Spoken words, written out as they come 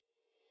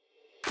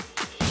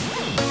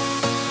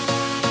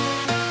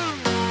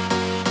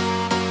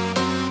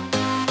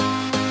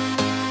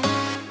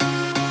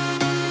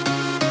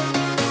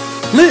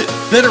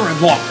Better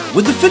and Longer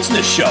with the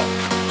Fitzness Show,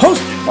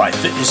 hosted by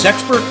fitness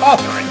expert,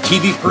 author, and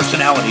TV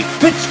personality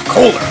Fitz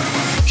Kohler.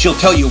 She'll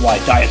tell you why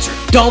diets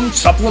are dumb,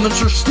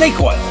 supplements are snake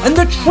oil, and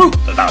the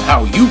truth about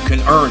how you can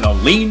earn a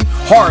lean,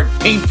 hard,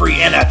 pain-free,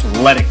 and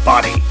athletic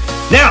body.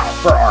 Now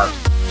for our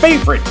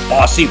favorite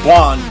bossy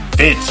blonde,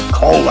 Fitz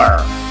Kohler.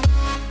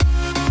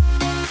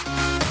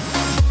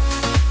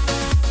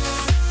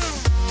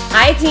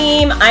 Hi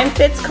team, I'm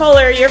Fitz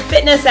Kohler, your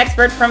fitness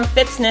expert from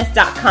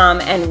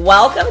Fitzness.com, and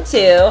welcome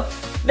to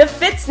the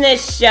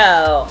Fitzness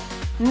Show.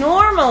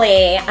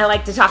 Normally, I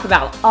like to talk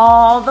about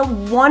all the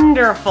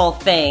wonderful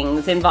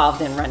things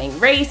involved in running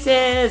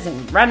races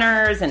and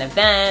runners and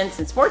events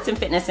and sports and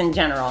fitness in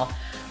general.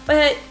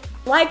 But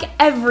like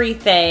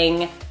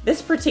everything,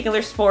 this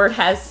particular sport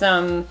has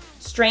some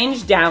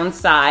strange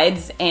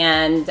downsides,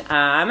 and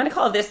I'm going to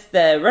call this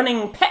the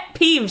Running Pet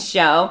Peeves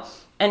Show.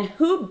 And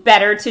who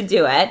better to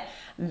do it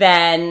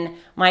than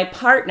my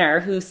partner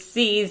who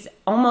sees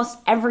almost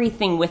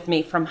everything with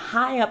me from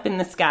high up in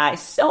the sky,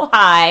 so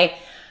high,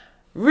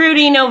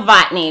 Rudy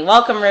Novotny.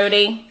 Welcome,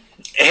 Rudy.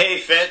 Hey,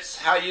 Fitz.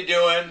 How you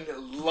doing?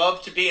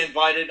 Love to be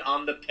invited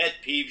on the Pet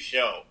Peeve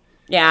Show.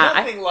 Yeah,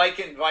 Nothing like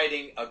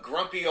inviting a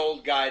grumpy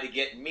old guy to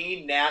get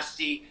mean,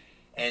 nasty,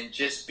 and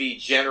just be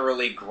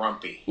generally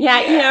grumpy.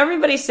 Yeah, you know,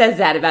 everybody says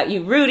that about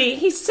you. Rudy,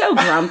 he's so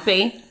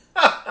grumpy.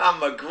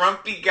 I'm a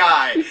grumpy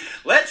guy.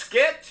 Let's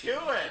get to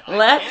it.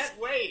 I can't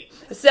wait.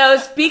 So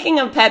speaking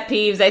of pet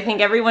peeves, I think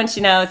everyone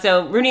should know.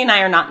 So Rudy and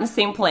I are not in the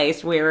same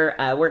place.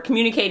 We're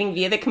communicating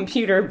via the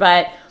computer.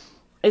 But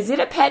is it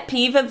a pet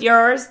peeve of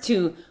yours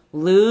to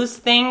lose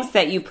things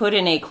that you put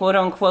in a quote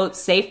unquote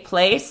safe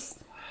place?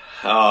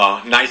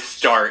 Oh, nice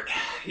start.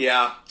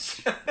 Yeah.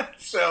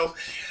 So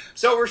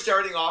we're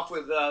starting off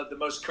with the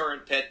most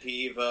current pet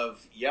peeve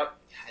of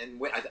and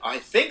I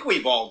think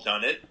we've all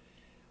done it.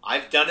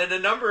 I've done it a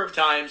number of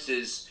times,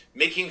 is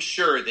making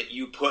sure that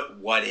you put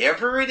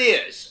whatever it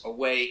is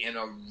away in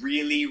a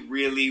really,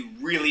 really,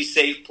 really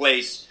safe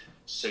place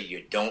so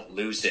you don't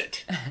lose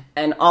it.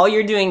 And all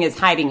you're doing is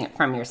hiding it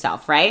from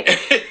yourself, right?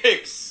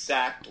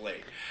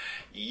 Exactly.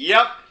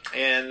 Yep.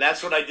 And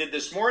that's what I did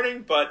this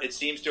morning, but it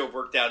seems to have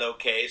worked out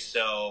okay,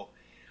 so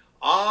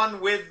on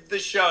with the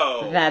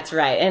show. That's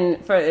right.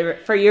 And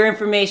for your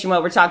information,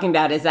 what we're talking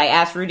about is I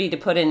asked Rudy to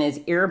put in his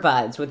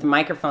earbuds with the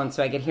microphone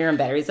so I could hear him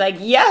better. He's like,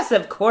 yes,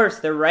 of course,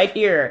 they're right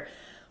here.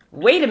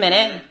 Wait a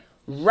minute,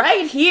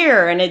 right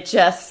here. And it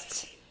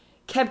just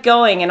kept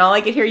going. And all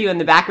I could hear you in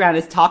the background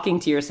is talking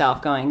to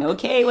yourself going,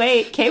 okay,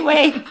 wait.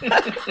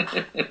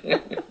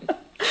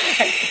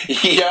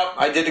 Yep,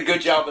 I did a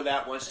good job of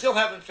that one. Still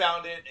haven't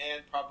found it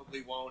and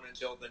probably won't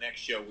until the next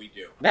show we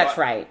do. That's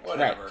right.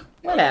 Whatever.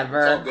 Whatever.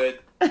 It's all good.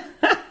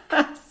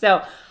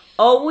 So,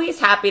 always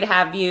happy to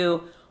have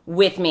you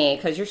with me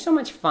because you're so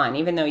much fun,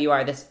 even though you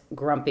are this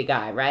grumpy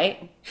guy,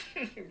 right?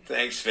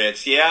 Thanks,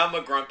 Fitz. Yeah, I'm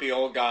a grumpy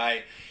old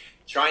guy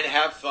trying to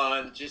have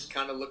fun, just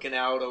kind of looking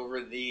out over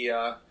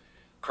the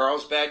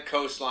Carlsbad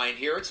coastline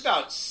here. It's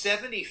about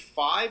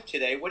 75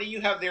 today. What do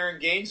you have there in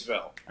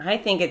Gainesville? I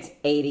think it's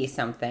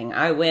 80-something.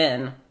 I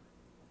win.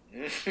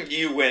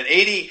 You win.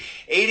 80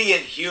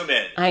 and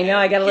humid. I know.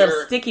 I got a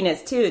little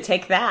stickiness, too.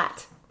 Take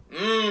that.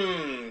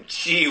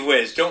 Gee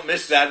whiz. Don't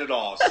miss that at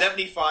all.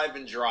 75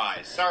 and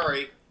dry.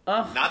 Sorry.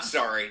 Oh, not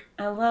sorry.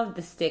 I love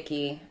the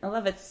sticky. I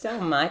love it so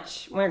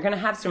much. We're going to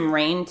have some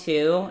rain,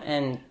 too,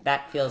 and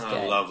that feels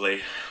good.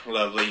 Lovely.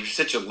 Lovely. You're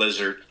such a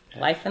lizard.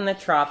 Life in the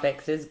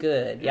tropics is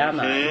good. Yeah,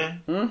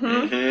 man.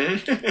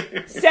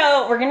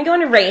 So, we're going to go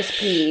into race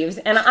peeves,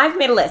 and I've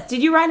made a list.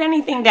 Did you write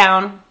anything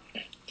down?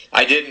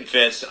 I didn't,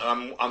 Fitz.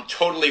 I'm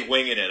totally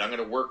winging it. I'm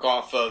going to work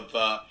off of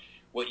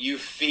what you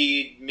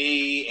feed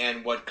me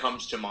and what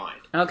comes to mind.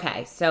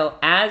 Okay, so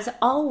as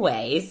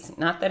always,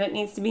 not that it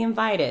needs to be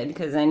invited,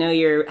 because I know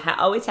you're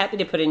always happy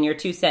to put in your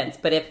 2 cents,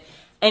 but if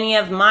any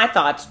of my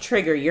thoughts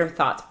trigger your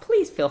thoughts,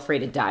 please feel free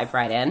to dive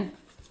right in.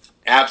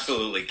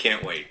 Absolutely,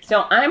 can't wait.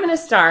 So I'm going to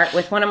start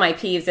with one of my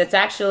peeves that's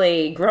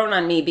actually grown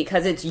on me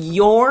because it's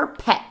your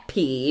pet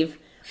peeve.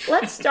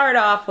 Let's start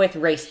off with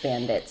race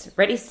bandits.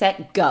 Ready,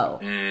 set, go.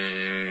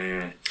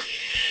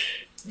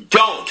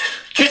 Don't.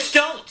 Just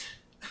don't.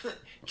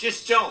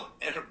 Just don't.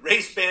 And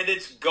race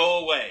bandits, go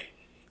away.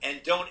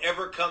 And don't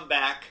ever come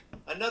back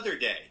another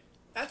day.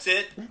 That's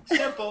it.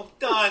 Simple.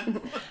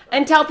 Done.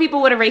 And tell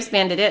people what a race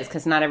bandit is,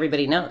 because not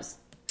everybody knows.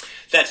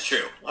 That's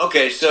true.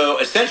 Okay, so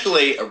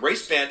essentially a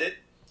race bandit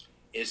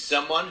is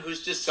someone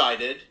who's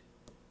decided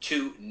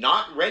to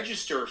not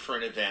register for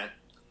an event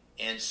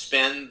and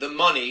spend the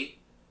money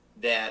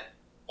that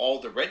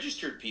all the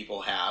registered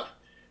people have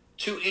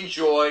to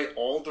enjoy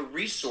all the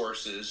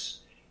resources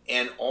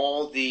and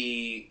all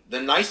the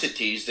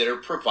niceties that are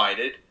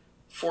provided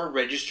for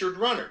registered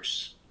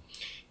runners.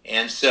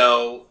 And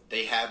so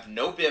they have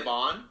no bib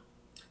on,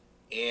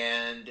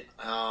 and,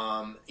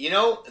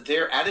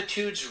 their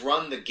attitudes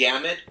run the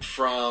gamut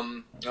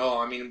from,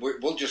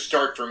 we'll just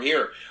start from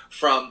here,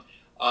 from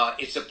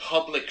it's a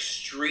public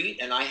street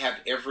and I have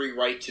every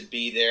right to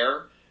be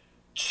there,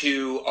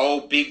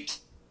 to, big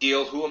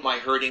deal, who am I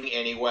hurting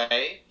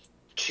anyway,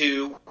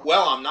 to,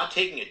 well, I'm not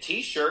taking a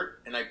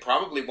T-shirt, and I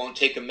probably won't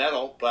take a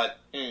medal, but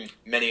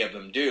many of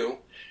them do,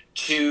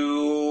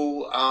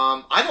 to,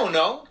 I don't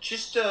know,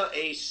 just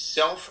a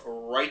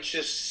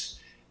self-righteous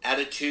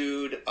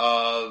attitude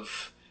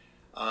of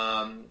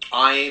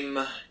I'm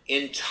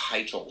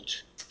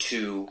entitled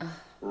to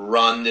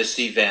run this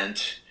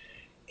event,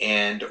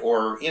 and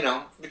or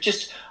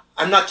just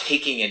I'm not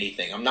taking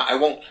anything. I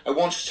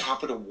won't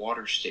stop at a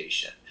water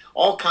station.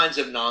 All kinds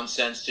of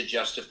nonsense to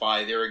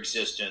justify their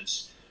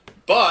existence.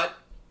 But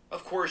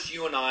of course,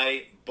 you and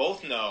I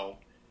both know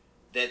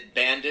that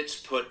bandits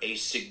put a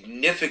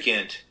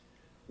significant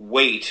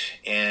weight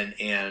and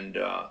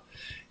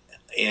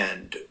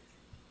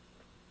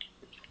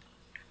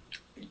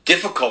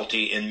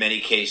difficulty in many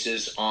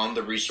cases on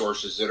the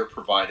resources that are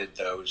provided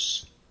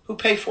those who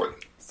pay for them.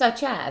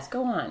 Such as,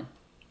 go on.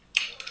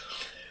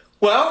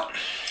 Well,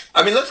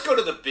 I mean, let's go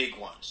to the big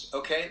ones,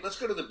 okay? Let's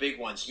go to the big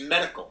ones.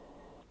 Medical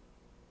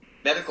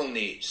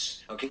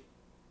needs, okay?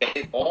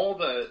 All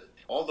the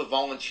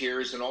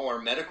volunteers and all our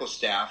medical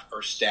staff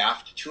are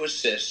staffed to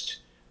assist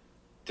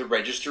the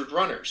registered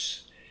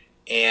runners.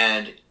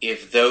 And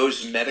if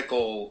those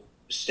medical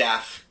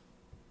staff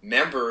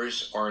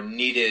members are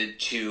needed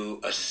to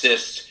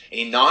assist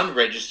a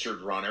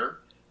non-registered runner,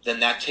 then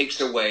that takes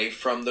away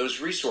from those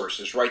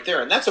resources right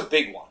there. And that's a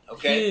big one,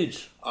 okay?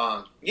 Huge.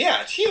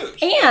 Yeah, it's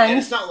huge. And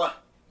it's not like...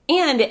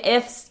 And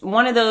if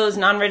one of those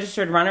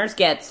non-registered runners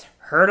gets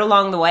hurt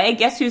along the way,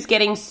 guess who's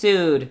getting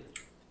sued?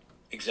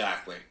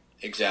 Exactly.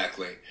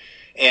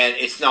 And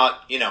it's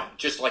not,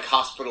 just like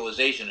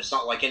hospitalization. It's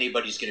not like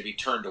anybody's going to be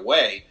turned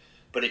away,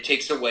 but it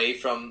takes away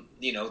from,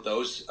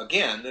 those,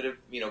 again, that have,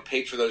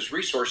 paid for those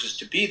resources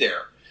to be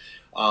there.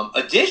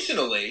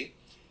 Additionally,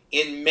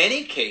 in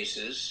many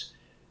cases,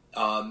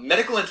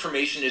 medical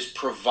information is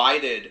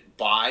provided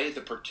by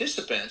the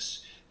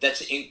participants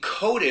that's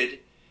encoded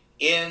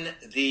in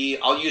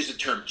I'll use the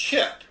term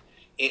chip,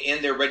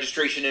 in their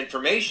registration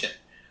information.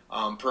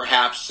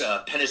 Perhaps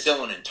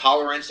penicillin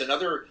intolerance and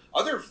other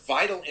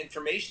vital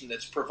information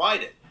that's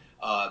provided.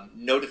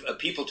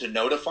 People to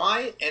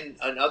notify and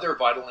other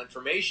vital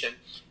information.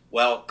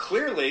 Well,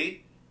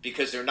 clearly,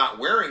 because they're not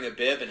wearing a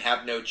bib and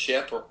have no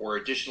chip or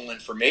additional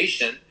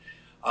information,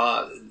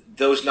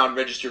 those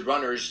non-registered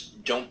runners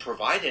don't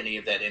provide any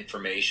of that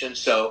information,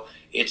 so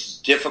it's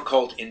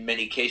difficult in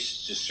many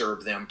cases to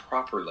serve them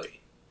properly.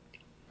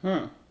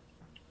 Not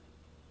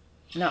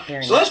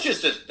very So nice.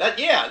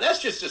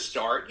 that's just a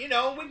start. We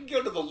can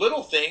go to the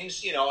little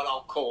things, and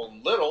I'll call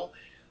them little,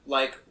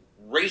 like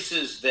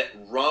races that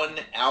run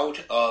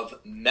out of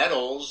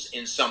medals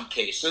in some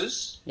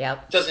cases.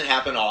 Yep. Doesn't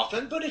happen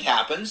often, but it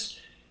happens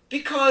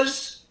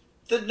because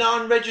the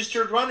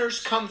non-registered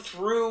runners come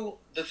through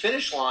the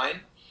finish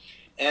line,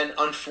 and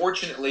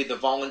unfortunately the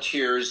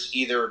volunteers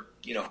either,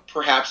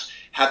 perhaps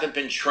haven't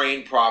been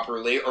trained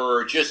properly or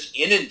are just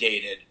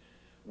inundated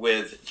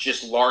with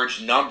just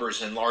large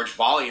numbers and large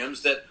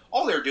volumes that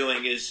all they're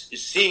doing is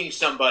seeing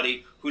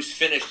somebody who's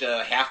finished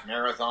a half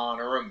marathon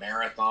or a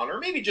marathon or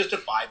maybe just a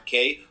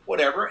 5K,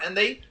 whatever, and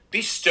they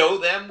bestow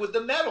them with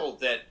the medal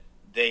that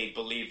they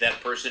believe that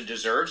person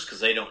deserves because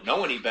they don't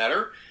know any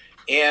better.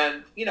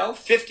 And,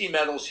 50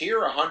 medals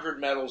here, 100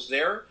 medals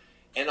there,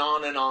 and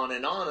on and on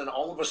and on. And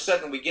all of a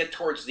sudden we get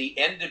towards the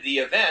end of the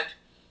event,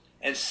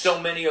 and so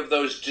many of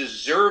those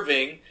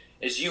deserving,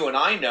 as you and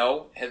I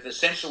know, have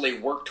essentially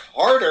worked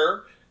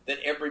harder than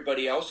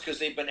everybody else because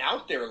they've been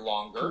out there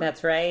longer.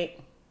 That's right.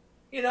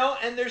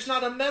 And there's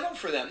not a medal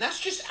for them. That's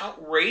just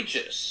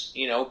outrageous,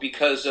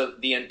 because of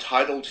the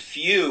entitled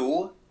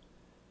few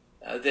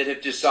that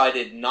have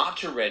decided not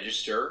to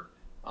register,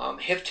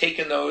 have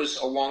taken those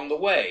along the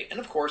way. And,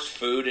 of course,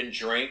 food and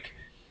drink.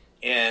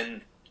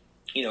 And,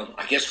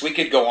 I guess we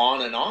could go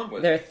on and on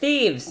with They're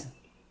thieves.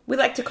 We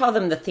like to call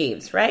them the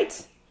thieves,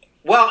 right?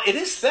 Well, it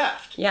is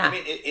theft. Yeah. I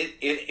mean,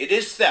 it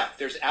is theft.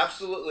 There's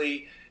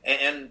absolutely...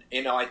 And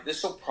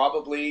this will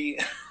probably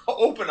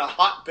open a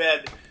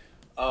hotbed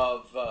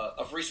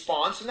of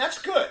response, and that's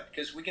good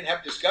because we can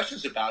have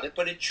discussions about it.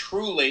 But it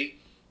truly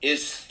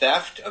is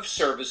theft of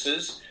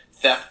services,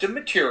 theft of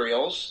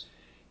materials,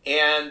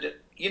 and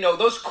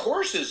those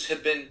courses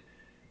have been,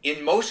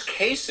 in most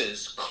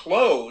cases,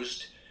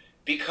 closed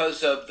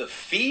because of the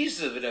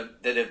fees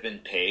that have been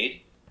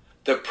paid,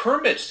 the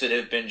permits that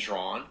have been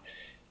drawn,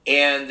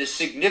 and the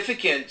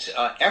significant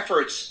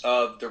efforts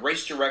of the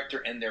race director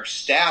and their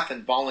staff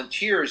and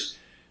volunteers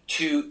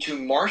to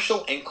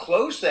marshal and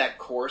close that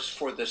course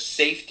for the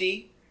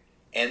safety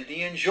and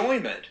the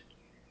enjoyment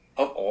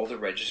of all the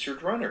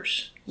registered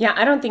runners. Yeah,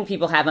 I don't think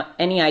people have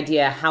any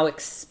idea how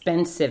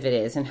expensive it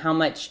is and how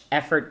much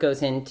effort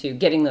goes into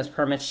getting those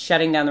permits,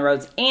 shutting down the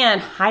roads,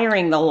 and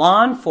hiring the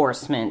law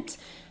enforcement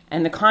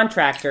and the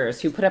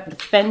contractors who put up the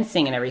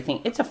fencing and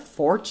everything. It's a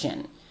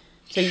fortune.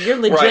 So you're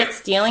legit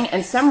stealing,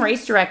 and some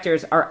race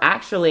directors are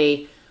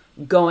actually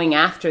going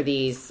after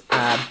these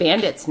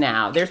bandits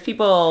now. There's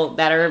people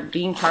that are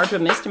being charged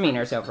with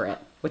misdemeanors over it,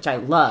 which I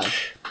love.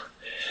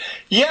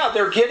 Yeah,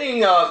 they're getting,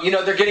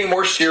 they're getting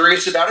more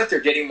serious about it. They're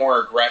getting more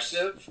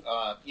aggressive.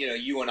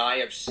 You and I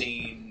have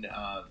seen,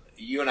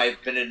 you and I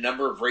have been in a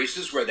number of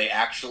races where they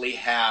actually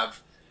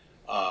have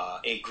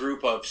a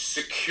group of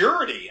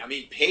security,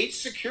 paid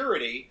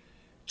security,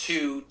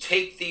 to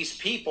take these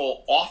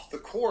people off the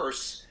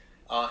course,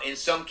 in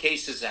some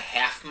cases a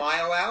half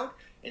mile out,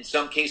 in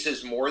some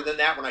cases more than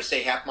that. When I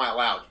say half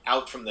mile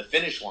out from the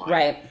finish line.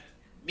 Right.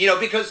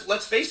 Because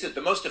let's face it,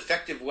 the most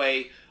effective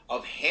way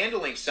of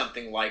handling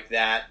something like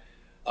that,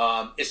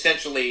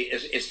 essentially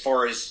as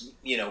far as,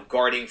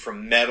 guarding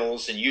from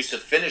medals and use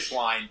of finish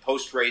line,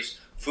 post-race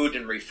food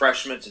and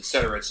refreshments, et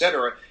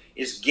cetera,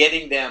 is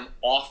getting them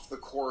off the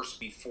course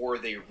before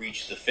they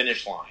reach the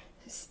finish line.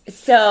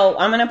 So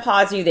I'm going to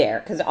pause you there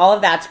because all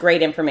of that's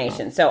great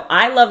information. So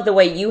I love the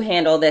way you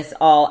handle this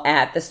all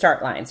at the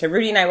start line. So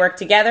Rudy and I work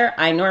together.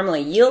 I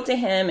normally yield to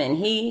him and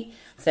he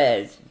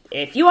says,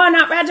 if you are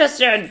not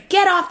registered,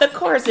 get off the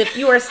course. If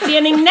you are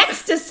standing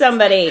next to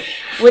somebody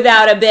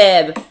without a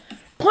bib,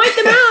 point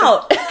them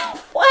out.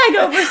 Flag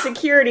over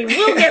security.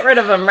 We'll get rid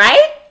of them,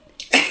 right?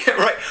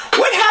 Right.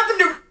 What happened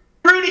to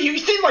Rudy? You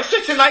seemed like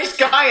such a nice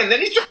guy, and then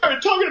he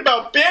started talking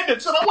about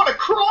bandits, and I want to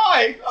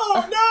cry.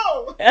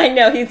 Oh, no. I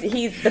know.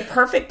 He's the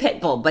perfect pit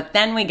bull, but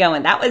then we go,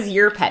 and that was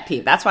your pet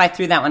peeve. That's why I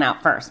threw that one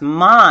out first.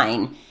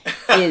 Mine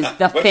is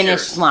the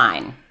finish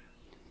line.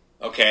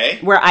 Okay.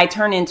 Where I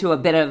turn into a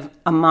bit of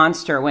a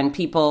monster when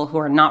people who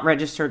are not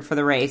registered for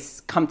the race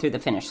come through the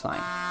finish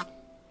line.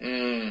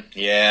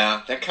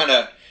 Yeah, that kind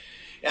of...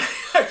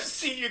 I've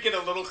seen you get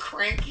a little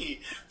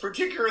cranky,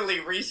 particularly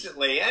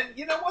recently. And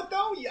you know what,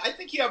 though? I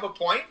think you have a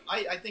point.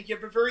 I think you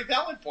have a very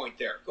valid point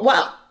there. Go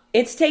on.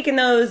 It's taken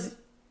those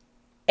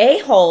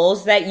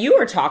a-holes that you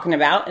were talking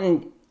about,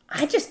 and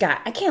I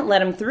can't let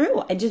them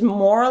through. I just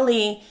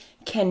morally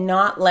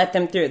cannot let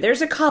them through.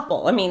 There's a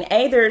couple.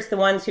 There's the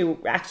ones who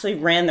actually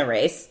ran the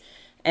race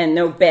and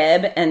no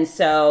bib. And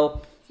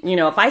so,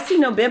 if I see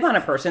no bib on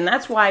a person,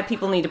 that's why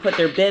people need to put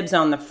their bibs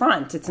on the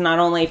front. It's not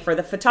only for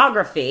the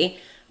photography,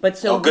 but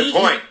so good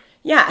point.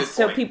 Yeah, good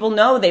so point. People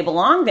know they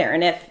belong there.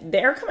 And if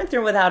they're coming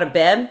through without a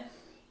bib,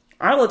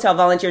 I will tell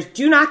volunteers,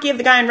 do not give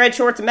the guy in red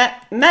shorts a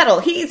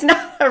medal. He's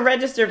not a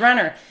registered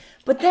runner.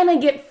 But then I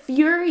get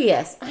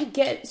furious. I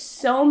get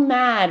so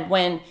mad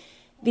when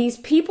these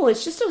people,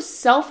 it's just so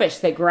selfish.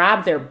 They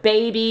grab their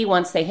baby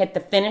once they hit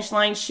the finish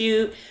line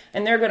chute,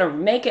 and they're going to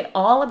make it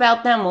all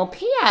about them. Well,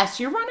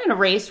 P.S., you're running a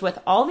race with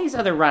all these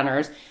other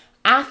runners,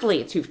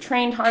 athletes who've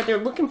trained hard. They're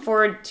looking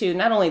forward to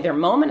not only their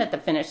moment at the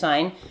finish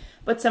line,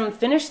 but some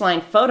finish line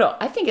photo.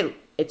 I think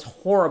it's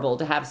horrible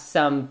to have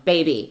some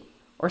baby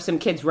or some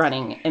kids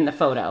running in the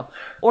photo,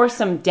 or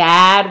some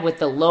dad with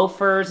the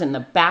loafers and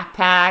the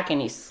backpack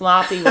and he's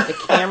sloppy with the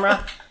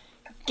camera.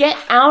 Get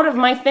out of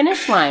my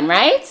finish line,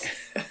 right?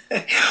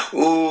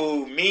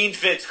 Ooh, mean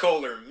Fitz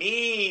Kohler.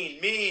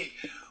 Mean.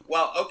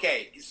 Well,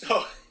 okay,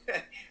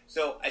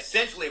 so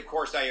essentially, of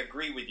course, I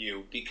agree with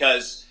you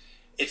because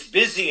it's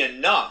busy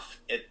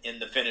enough in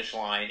the finish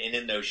line and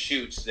in those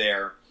chutes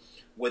there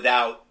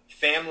without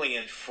family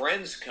and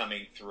friends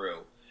coming through.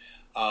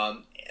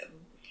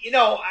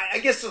 I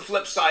guess the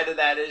flip side of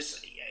that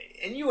is,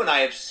 and you and I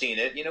have seen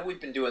it,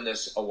 we've been doing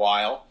this a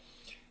while,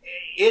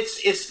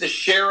 it's the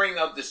sharing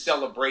of the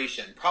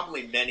celebration.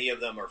 Probably many of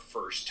them are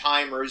first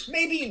timers,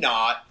 maybe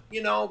not,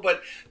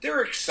 but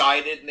they're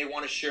excited and they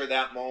want to share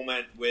that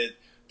moment with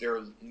their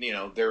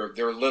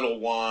little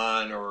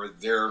one or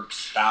their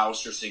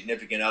spouse or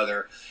significant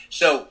other.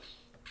 So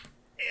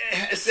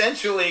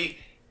essentially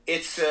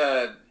it's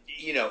a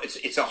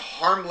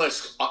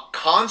harmless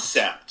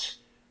concept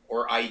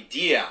or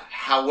idea.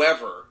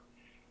 However,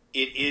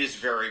 it is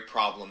very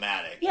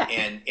problematic. Yeah.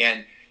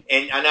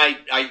 And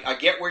I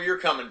get where you're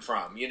coming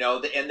from,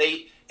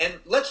 and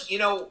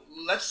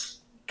let's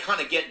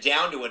kind of get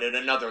down to it at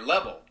another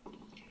level.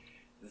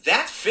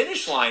 That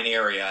finish line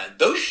area,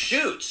 those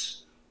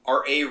chutes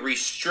are a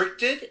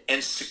restricted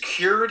and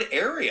secured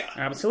area.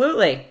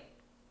 Absolutely.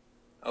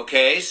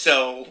 Okay,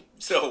 so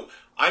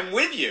I'm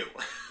with you.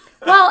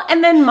 Well,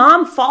 and then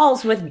mom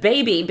falls with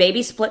baby.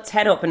 Baby splits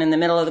head open in the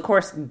middle of the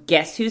course.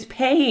 Guess who's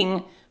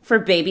paying for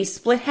baby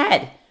split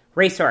head?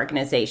 Race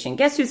organization.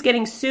 Guess who's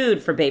getting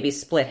sued for baby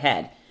split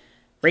head?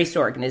 Race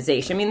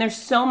organization. There's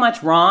so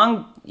much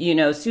wrong.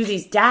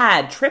 Susie's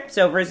dad trips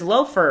over his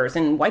loafers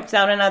and wipes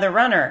out another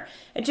runner.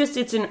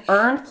 It's an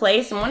earned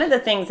place. And one of the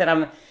things that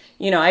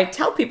I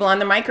tell people on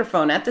the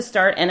microphone at the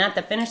start and at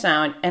the finish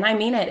line, and I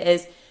mean it,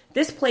 is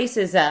this place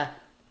is a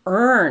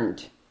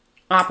earned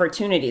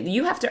opportunity.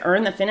 You have to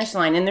earn the finish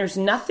line, and there's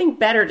nothing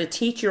better to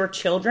teach your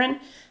children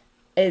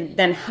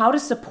than how to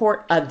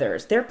support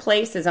others. Their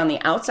place is on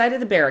the outside of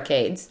the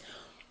barricades,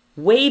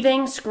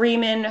 waving,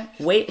 screaming,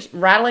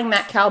 rattling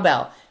that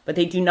cowbell, but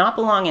they do not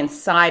belong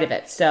inside of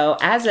it. So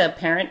as a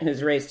parent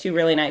who's raised two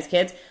really nice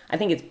kids, I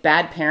think it's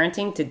bad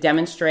parenting to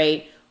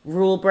demonstrate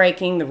rule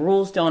breaking. The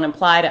rules don't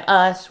apply to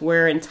us.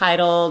 We're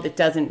entitled. It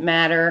doesn't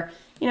matter.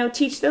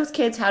 Teach those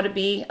kids how to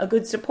be a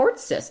good support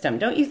system,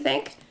 don't you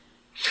think?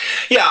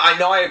 Yeah, I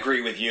know. I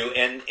agree with you,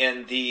 and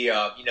the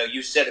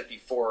you said it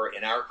before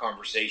in our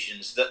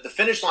conversations. The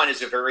finish line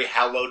is a very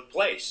hallowed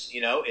place.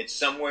 It's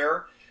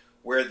somewhere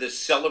where the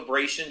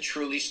celebration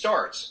truly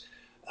starts.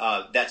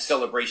 that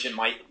celebration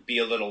might be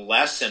a little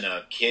less in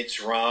a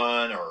kids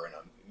run or in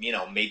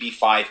a, maybe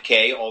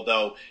 5K,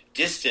 although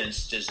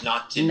distance does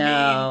not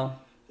demean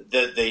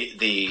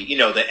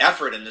the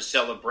effort and the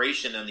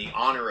celebration and the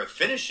honor of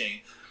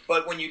finishing.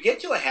 But when you get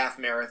to a half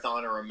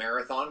marathon or a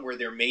marathon where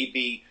there may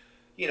be,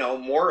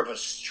 more of a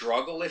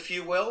struggle, if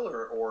you will,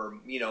 or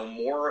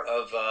more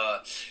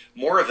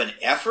of an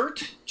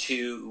effort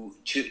to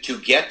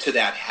get to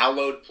that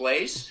hallowed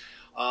place,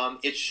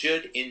 it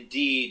should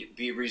indeed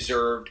be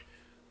reserved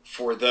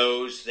for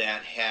those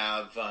that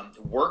have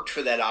worked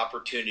for that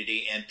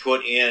opportunity and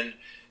put in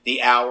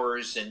the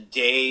hours and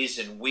days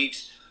and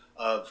weeks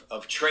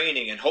of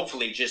training, and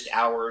hopefully just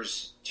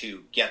hours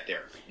to get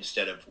there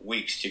instead of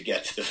weeks to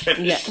get to the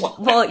finish line.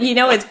 Well,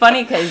 it's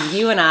funny because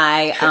you and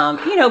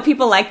I,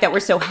 people like that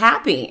we're so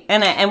happy,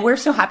 and we're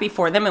so happy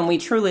for them, and we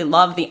truly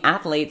love the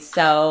athletes.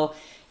 So,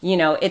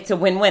 it's a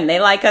win-win.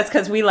 They like us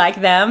because we like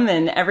them,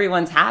 and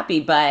everyone's happy.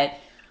 But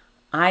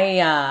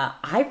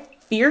I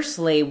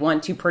fiercely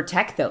want to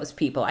protect those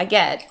people. I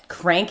get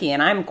cranky,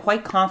 and I'm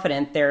quite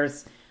confident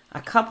there's a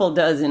couple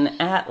dozen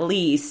at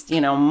least,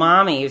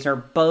 mommies or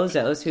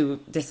bozos who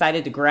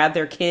decided to grab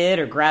their kid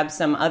or grab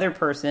some other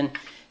person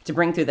to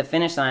bring through the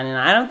finish line. And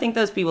I don't think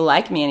those people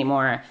like me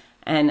anymore.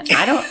 And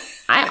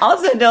I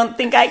also don't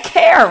think I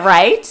care,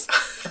 right?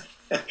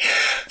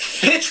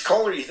 Fitz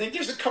Kohler, you think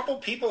there's a couple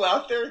people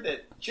out there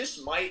that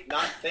just might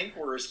not think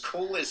we're as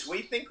cool as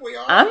we think we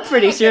are? I'm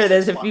pretty sure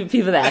there's a few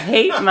people that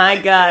hate my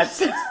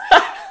guts.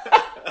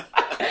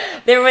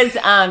 There was,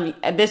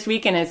 this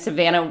weekend at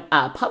Savannah,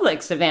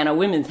 public Savannah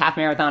women's half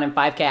marathon and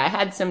 5K. I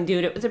had some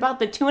dude, it was about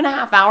the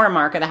 2.5 hour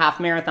mark of the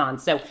half marathon.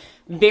 So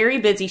very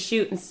busy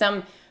shoot. And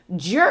some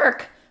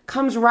jerk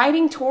comes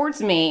riding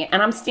towards me,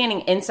 and I'm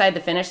standing inside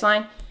the finish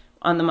line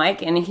on the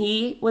mic, and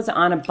he was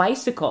on a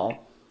bicycle.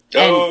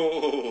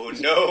 No.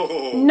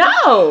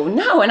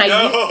 And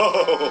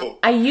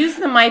I used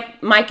the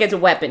mic as a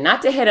weapon,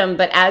 not to hit him,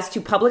 but as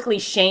to publicly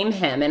shame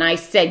him. And I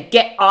said,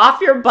 "Get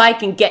off your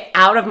bike and get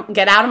out of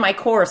my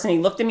course." And he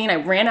looked at me, and I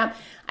ran up.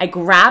 I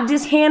grabbed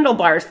his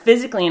handlebars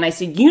physically, and I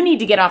said, "You need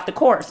to get off the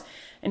course."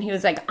 And he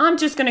was like, "I'm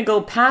just going to go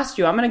past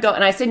you. I'm going to go."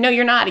 And I said, "No,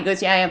 you're not." He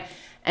goes, "Yeah, I am."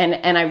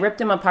 And I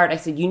ripped him apart. I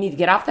said, "You need to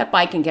get off that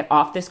bike and get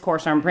off this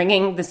course, or I'm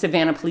bringing the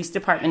Savannah Police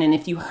Department. And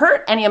if you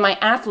hurt any of my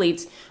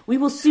athletes, we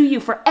will sue you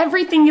for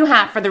everything you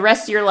have for the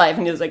rest of your life."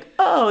 And he was like,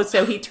 "Oh."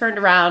 So he turned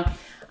around.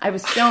 I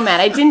was so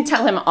mad. I didn't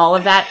tell him all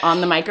of that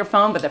on the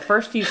microphone, but the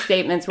first few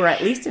statements were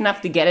at least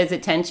enough to get his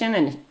attention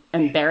and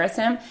embarrass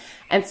him.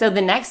 And so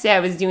the next day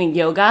I was doing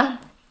yoga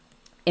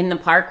in the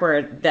park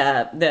where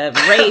the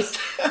race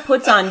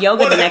puts on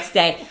yoga the next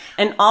day,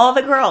 and all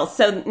the girls,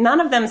 so none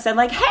of them said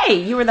like, "Hey,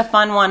 you were the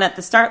fun one at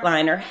the start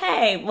line," or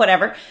 "Hey,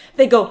 whatever."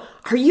 They go,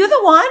 "Are you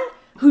the one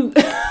who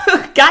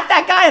got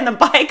that guy on the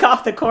bike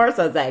off the course?"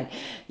 I was like,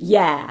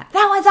 "Yeah,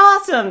 that was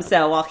awesome."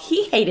 So while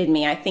he hated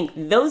me, I think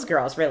those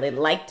girls really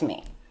liked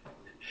me.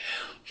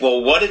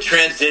 Well, what a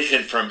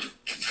transition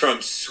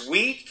from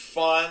sweet,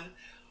 fun,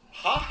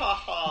 ha ha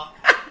ha,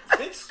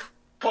 Fitz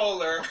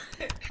Kohler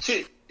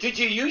to... Did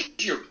you use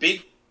your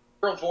big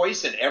girl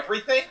voice and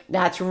everything?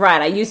 That's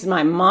right. I used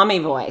my mommy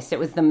voice. It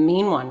was the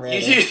mean one,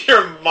 really. You used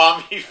your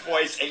mommy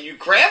voice, and you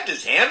grabbed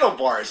his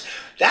handlebars.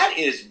 That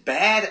is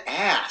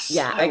badass.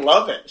 Yeah, I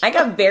love it. I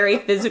got very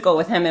physical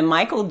with him and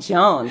Michael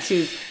Jones,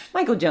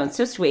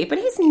 so sweet, but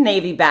he's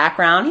Navy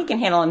background. He can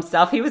handle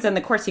himself. He was in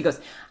the course. He goes,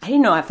 "I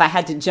didn't know if I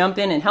had to jump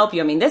in and help you."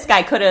 I mean, this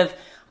guy could have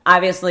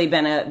obviously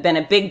been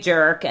a big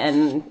jerk,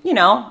 and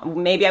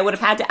maybe I would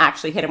have had to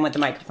actually hit him with the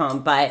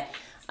microphone, but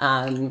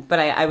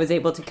I was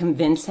able to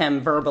convince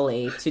him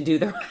verbally to do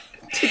the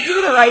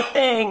right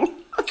thing.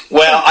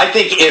 Well, I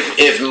think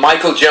if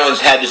Michael Jones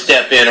had to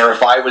step in, or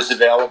if I was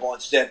available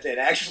and stepped in,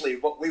 actually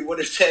what we would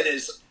have said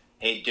is,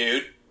 "Hey,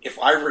 dude, if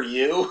I were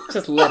you,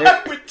 just let her.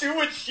 I would do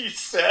what she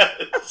says."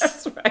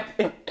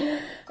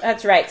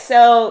 That's right.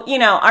 So,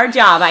 our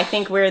job, I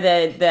think we're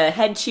the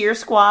head cheer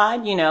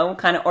squad,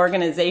 kind of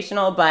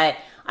organizational, but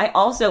I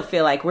also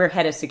feel like we're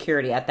head of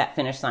security at that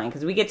finish line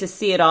because we get to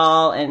see it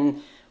all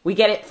and we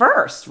get it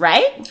first,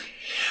 right?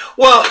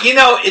 Well,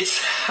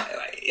 it's,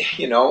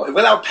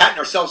 without patting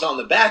ourselves on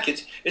the back,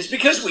 it's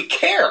because we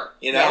care,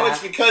 Yeah. It's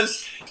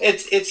because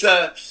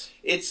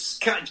it's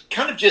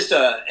kind of just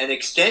an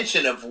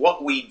extension of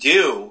what we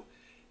do.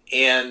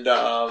 And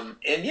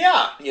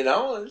yeah,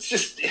 it's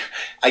just,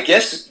 I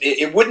guess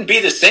it wouldn't be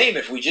the same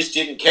if we just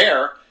didn't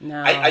care.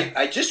 No.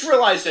 I just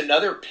realized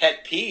another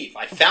pet peeve.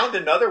 I found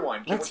another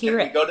one. Let's hear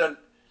it.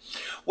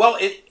 Well,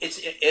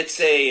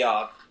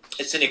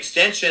 it's an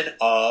extension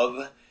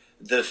of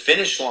the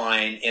finish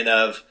line and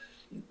of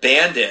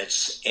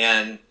bandits.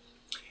 And,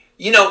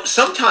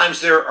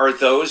 sometimes there are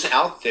those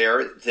out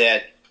there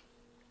that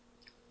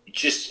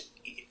just,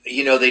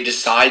 they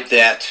decide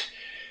that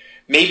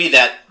maybe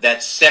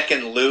that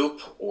second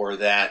loop or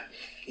that,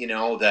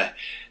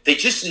 they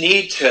just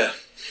need to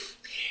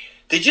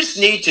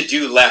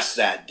do less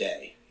that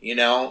day,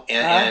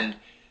 and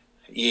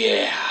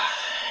yeah.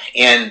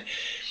 And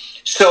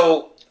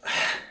so...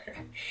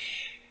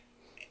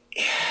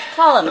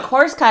 call them?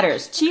 Course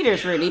cutters,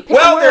 cheaters, Rudy. Pick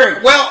a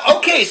word.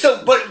 Okay.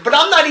 So, but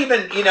I'm not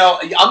even,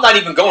 I'm not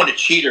even going to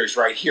cheaters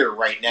right here,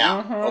 right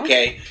now. Mm-hmm.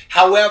 Okay.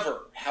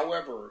 However,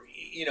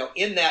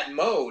 in that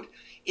mode,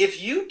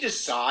 if you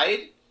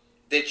decide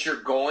that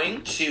you're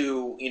going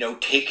to,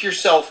 take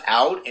yourself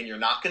out and you're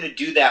not going to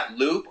do that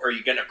loop or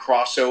you're going to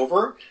cross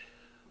over,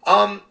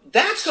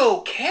 that's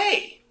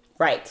okay.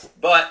 Right.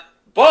 But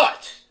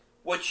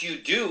what you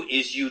do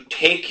is you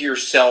take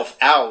yourself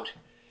out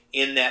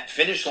in that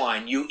finish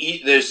line.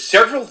 There's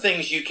several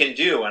things you can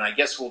do, and I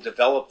guess we'll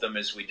develop them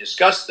as we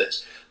discuss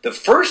this. The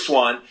first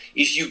one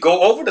is you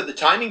go over to the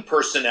timing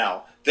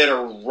personnel that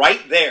are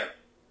right there.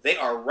 They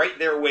are right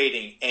there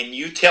waiting, and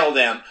you tell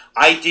them,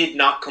 I did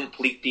not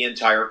complete the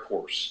entire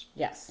course.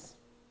 Yes.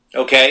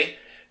 Okay?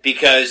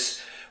 Because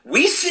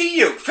we see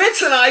you.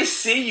 Fitz and I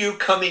see you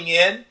coming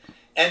in,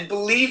 and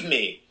believe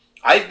me,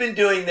 I've been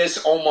doing this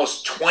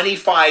almost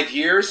 25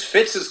 years.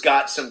 Fitz has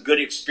got some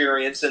good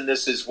experience in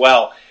this as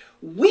well.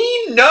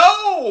 We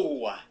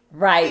know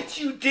that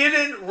you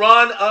didn't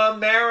run a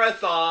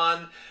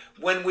marathon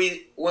when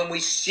we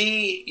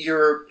see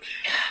your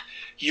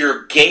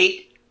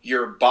gait,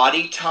 your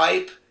body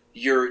type,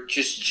 your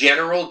just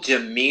general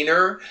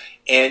demeanor,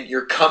 and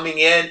you're coming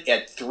in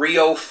at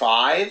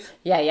 3:05.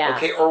 Yeah.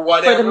 Okay, or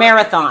whatever. For the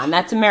marathon.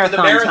 That's a marathon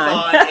time. For the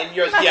marathon, and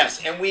yes,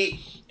 and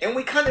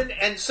we kind of,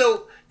 and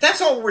so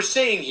that's all we're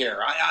saying here.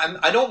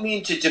 I don't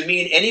mean to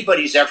demean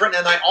anybody's effort,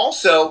 and I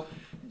also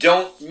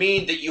don't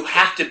mean that you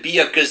have to be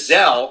a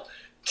gazelle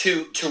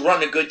to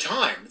run a good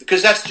time,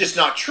 because that's just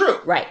not true.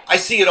 Right. I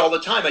see it all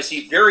the time. I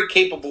see very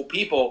capable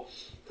people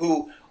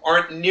who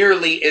aren't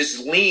nearly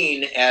as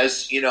lean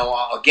as,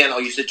 again,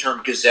 I'll use the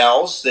term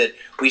gazelles that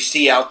we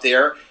see out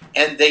there,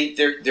 and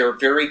they're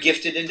very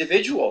gifted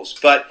individuals.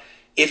 But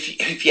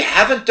if you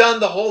haven't done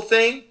the whole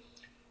thing,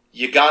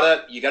 you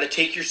gotta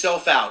take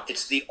yourself out.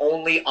 It's the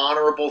only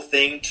honorable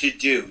thing to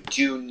do.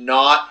 Do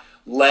not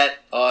let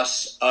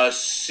us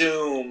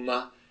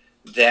assume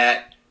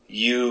that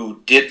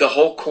you did the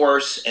whole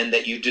course and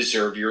that you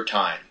deserve your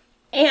time.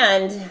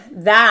 And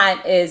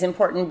that is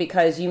important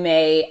because you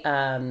may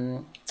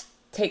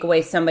take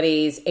away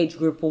somebody's age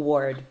group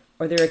award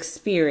or their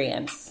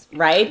experience,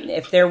 right?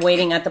 If they're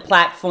waiting at the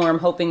platform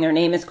hoping their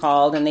name is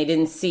called and they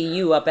didn't see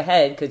you up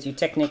ahead because you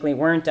technically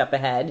weren't up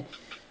ahead,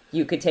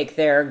 you could take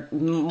their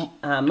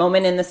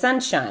moment in the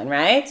sunshine,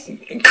 right?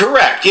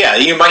 Correct. Yeah,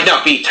 you might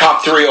not be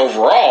top 3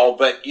 overall,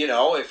 but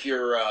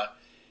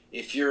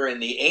if you're in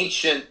the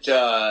ancient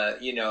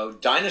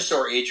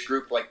dinosaur age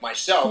group like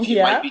myself,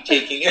 you might be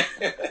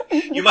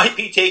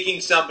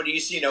taking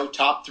somebody's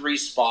top 3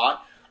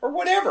 spot or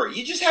whatever.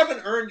 You just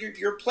haven't earned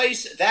your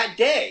place that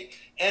day,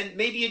 and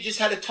maybe you just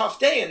had a tough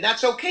day, and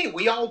that's okay.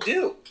 We all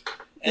do.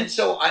 And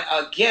so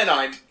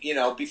I'm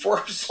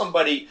before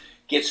somebody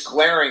gets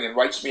glaring and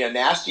writes me a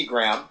nasty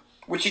gram,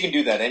 which you can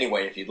do that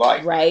anyway if you'd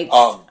like. Right.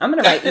 I'm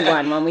going to write you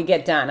one when we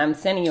get done. I'm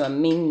sending you a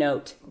mean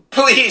note.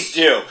 Please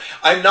do.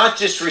 I'm not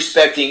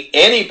disrespecting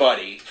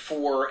anybody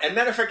and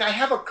matter of fact, I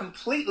have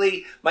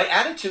my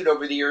attitude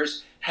over the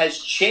years has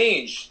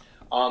changed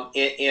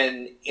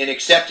in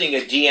accepting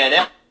a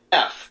DNF.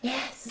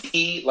 Yes.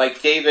 D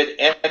like David,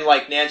 N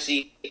like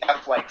Nancy,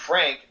 F like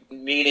Frank,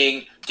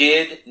 meaning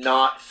did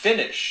not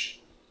finish.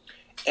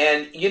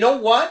 And you know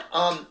what?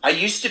 I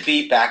used to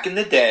be, back in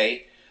the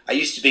day,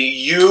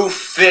 you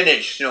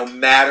finish no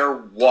matter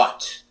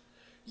what.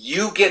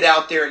 You get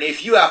out there, and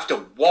if you have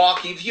to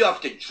walk, if you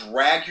have to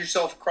drag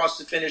yourself across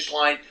the finish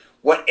line,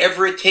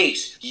 whatever it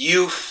takes,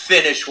 you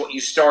finish what you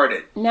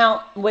started.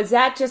 Now, was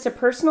that just a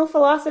personal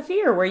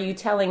philosophy, or were you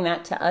telling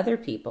that to other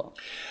people?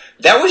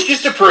 That was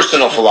just a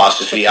personal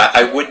philosophy.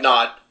 I would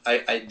not,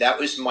 that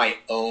was my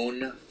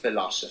own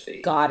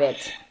philosophy. Got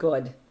it.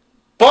 Good.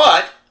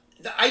 But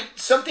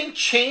something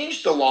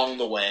changed along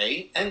the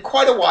way, and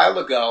quite a while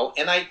ago,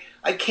 and I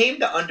came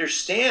to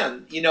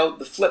understand,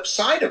 the flip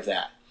side of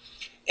that.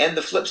 And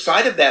the flip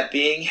side of that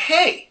being,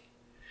 hey,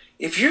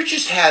 if you're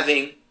just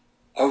having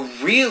a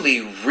really,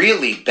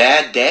 really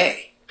bad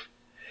day,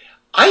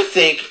 I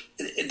think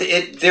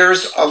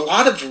there's a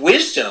lot of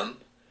wisdom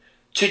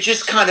to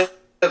just kind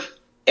of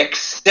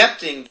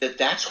accepting that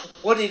that's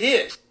what it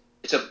is.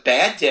 It's a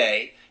bad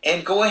day,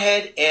 and go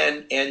ahead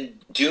and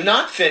do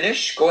not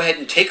finish. Go ahead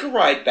and take a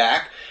ride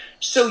back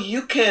so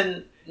you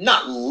can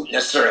not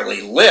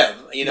necessarily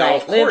live. Right.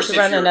 Of course, live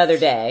to run another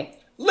day.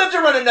 Live to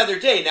run another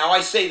day. Now, I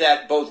say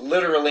that both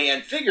literally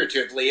and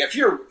figuratively. If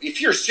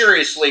you're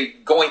seriously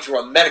going through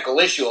a medical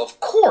issue, of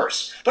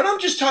course. But I'm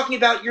just talking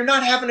about you're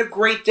not having a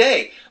great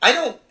day.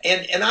 I'm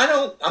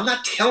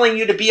not telling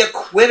you to be a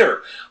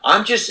quitter.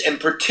 I'm just, and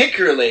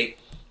particularly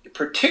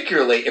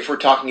if we're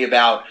talking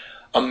about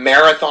a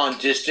marathon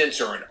distance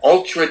or an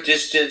ultra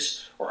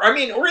distance, or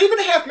even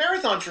a half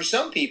marathon for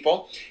some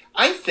people,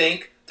 I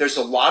think there's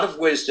a lot of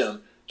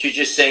wisdom to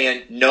just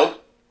saying,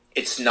 nope,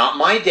 it's not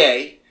my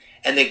day.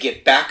 And then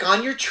get back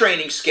on your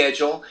training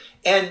schedule,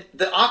 and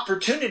the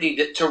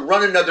opportunity to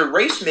run another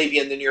race maybe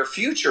in the near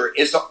future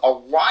is a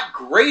lot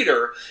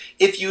greater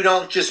if you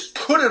don't just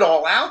put it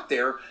all out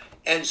there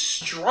and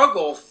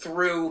struggle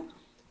through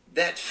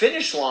that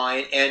finish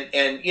line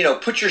and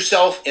put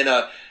yourself in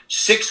a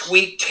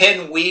 6-week,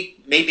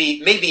 10-week,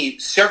 maybe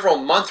several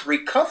month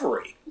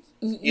recovery.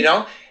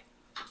 Yeah.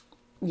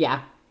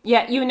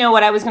 Yeah, you know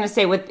what I was going to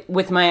say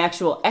with my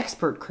actual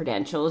expert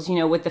credentials,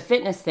 with the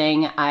fitness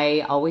thing, I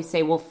always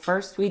say, well,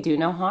 first we do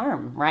no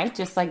harm, right?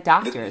 Just like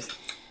doctors.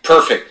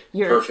 Perfect.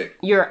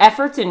 Your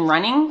efforts in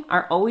running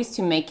are always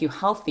to make you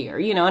healthier,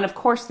 and of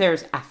course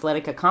there's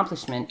athletic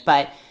accomplishment,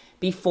 but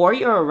before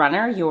you're a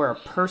runner, you're a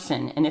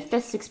person. And if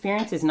this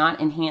experience is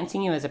not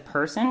enhancing you as a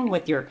person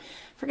with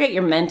forget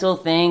your mental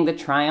thing, the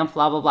triumph,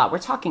 blah, blah, blah, we're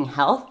talking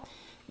health,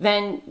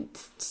 then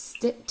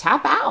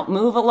tap out,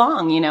 move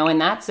along,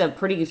 and that's a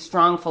pretty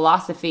strong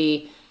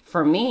philosophy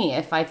for me.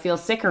 If I feel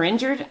sick or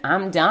injured,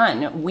 I'm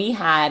done. We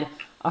had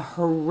a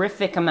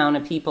horrific amount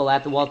of people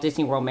at the Walt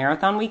Disney World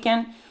Marathon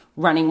weekend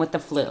running with the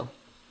flu.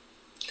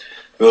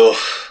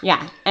 Oof.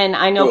 Yeah, and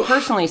I know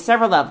personally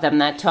several of them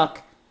that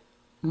took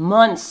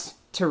months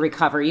to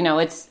recover.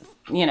 It's,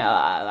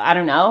 I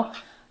don't know,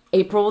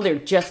 April, they're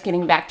just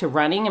getting back to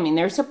running. I mean,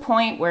 there's a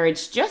point where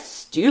it's just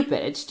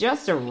stupid. It's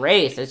just a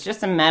race. It's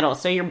just a medal.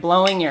 So you're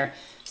blowing your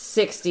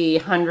 $60,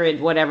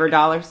 $100, whatever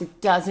dollars.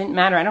 It doesn't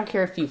matter. I don't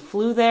care if you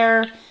flew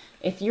there,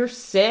 if you're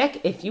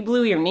sick, if you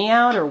blew your knee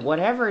out or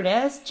whatever it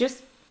is,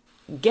 just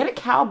get a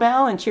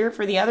cowbell and cheer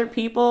for the other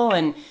people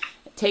and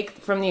take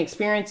from the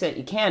experience that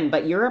you can.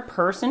 But you're a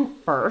person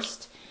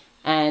first.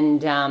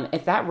 And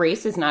if that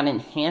race is not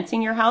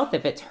enhancing your health,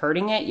 if it's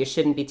hurting it, you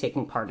shouldn't be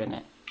taking part in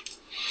it.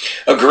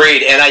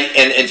 Agreed.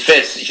 And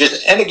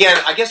Fitz, and again,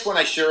 I guess when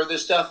I share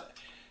this stuff,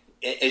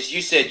 as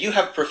you said, you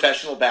have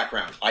professional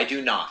background. I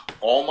do not.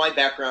 All my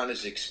background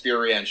is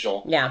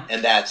experiential. Yeah.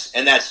 And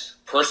that's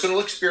personal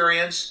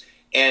experience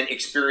and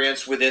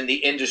experience within the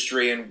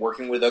industry and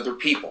working with other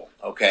people.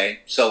 Okay?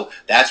 So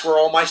that's where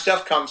all my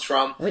stuff comes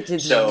from. Which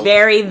is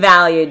very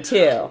valued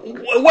too.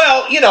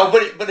 Well,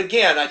 but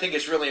again, I think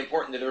it's really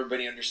important that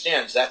everybody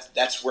understands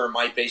that's where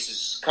my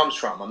basis comes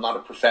from. I'm not a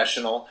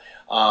professional,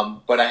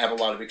 but I have a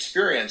lot of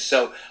experience.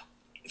 So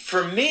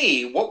for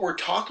me, what we're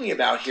talking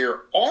about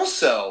here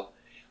also,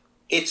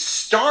 it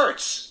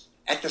starts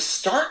at the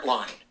start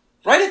line,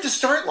 right at the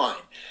start line.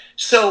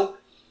 So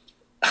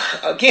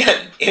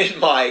again, in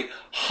my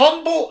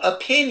humble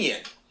opinion,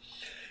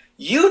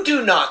 you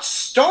do not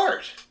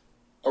start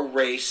a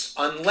race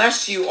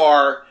unless you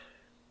are,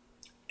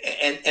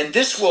 and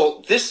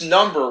this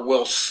number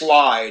will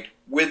slide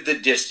with the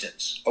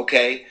distance,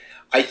 okay?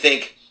 I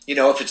think,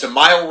 if it's a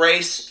mile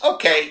race,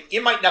 okay,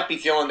 you might not be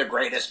feeling the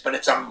greatest, but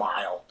it's a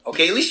mile,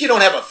 okay? At least you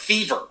don't have a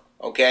fever,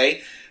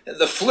 okay?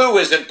 The flu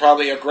isn't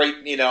probably a great,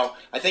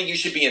 I think you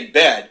should be in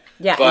bed.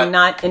 Yeah, but, and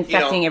not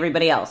infecting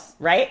everybody else,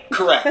 right?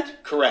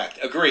 Correct.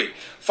 Agreed.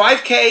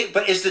 5K,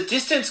 but as the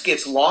distance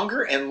gets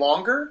longer and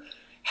longer,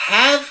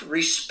 have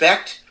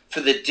respect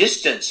for the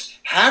distance.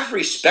 Have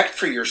respect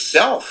for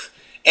yourself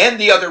and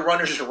the other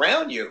runners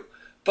around you.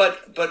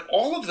 But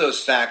all of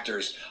those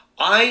factors,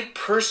 I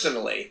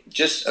personally,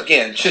 just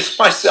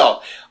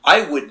myself,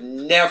 I would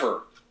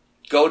never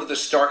go to the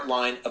start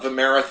line of a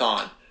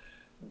marathon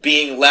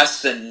being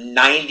less than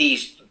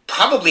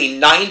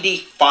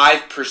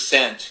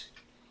 95%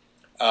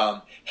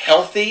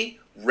 healthy,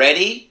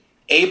 ready,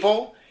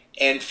 able,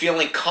 and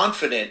feeling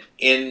confident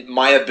in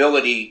my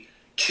ability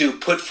to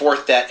put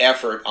forth that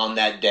effort on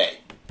that day.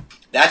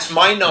 That's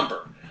my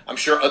number. I'm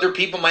sure other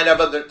people might have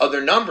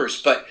other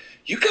numbers, but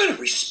you got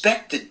to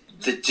respect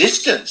the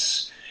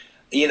distance.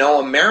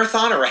 A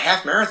marathon or a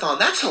half marathon,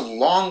 that's a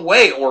long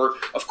way. Or,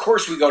 of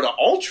course, we go to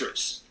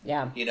ultras.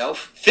 Yeah.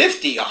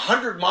 50,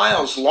 100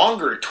 miles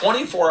longer,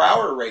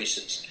 24-hour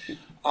races.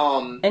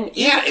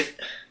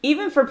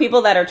 Even for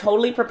people that are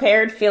totally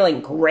prepared,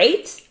 feeling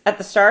great at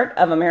the start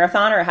of a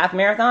marathon or a half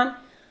marathon,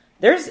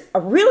 there's a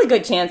really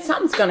good chance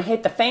something's going to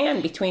hit the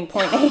fan between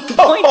point A and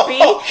point B.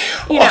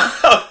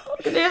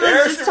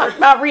 Let's just talk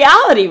about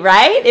reality,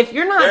 right?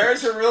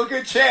 There's a real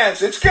good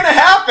chance it's going to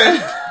happen.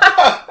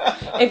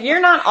 If you're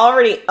not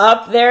already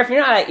up there, if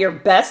you're not at your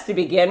best to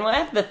begin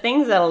with, the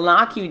things that'll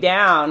knock you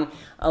down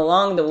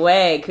along the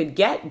way could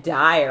get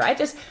dire. I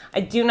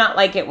do not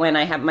like it when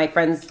I have my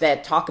friends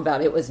that talk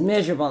about it was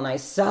miserable and I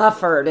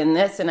suffered and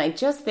this, and I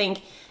just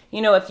think,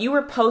 if you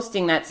were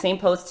posting that same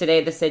post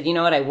today that said,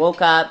 I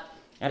woke up,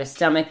 I had a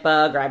stomach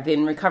bug, or I've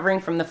been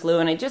recovering from the flu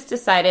and I just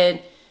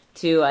decided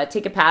to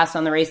take a pass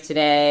on the race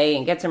today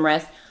and get some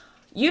rest,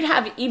 you'd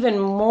have even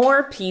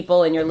more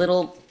people in your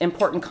little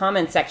important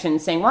comment section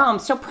saying, wow, I'm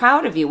so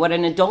proud of you. What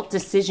an adult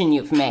decision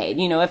you've made.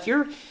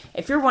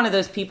 If you're one of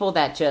those people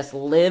that just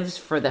lives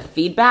for the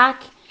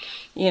feedback,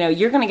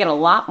 you're going to get a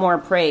lot more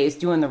praise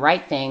doing the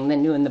right thing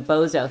than doing the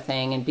bozo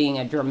thing and being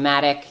a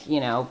dramatic,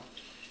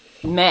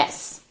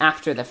 mess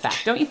after the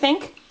fact. Don't you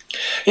think?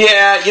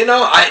 Yeah,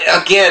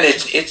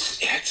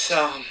 it's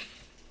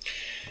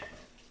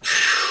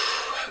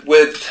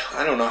with,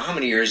 I don't know, how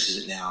many years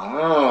is it now?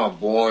 Oh,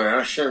 boy,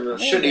 I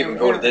shouldn't even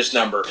go to this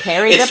number.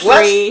 Carry the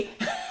free.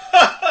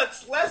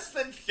 It's less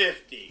than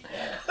 50.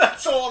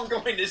 That's all I'm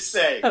going to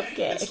say.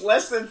 Okay. It's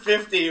less than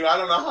 50. I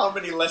don't know how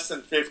many less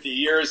than 50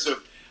 years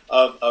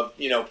of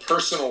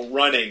personal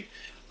running.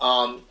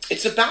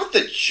 it's about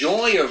the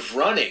joy of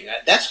running.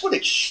 That's what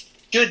it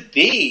should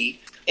be.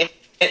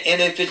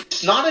 And if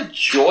it's not a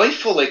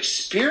joyful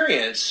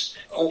experience,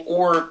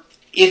 or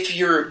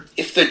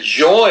if the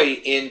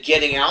joy in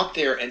getting out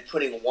there and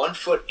putting one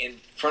foot in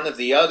front of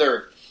the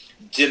other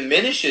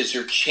diminishes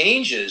or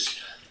changes,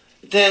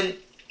 then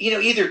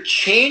either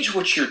change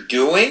what you're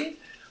doing,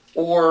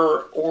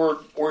 or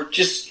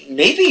just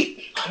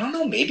maybe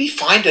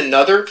find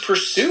another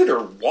pursuit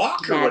or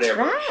walk or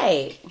whatever. That's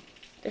right.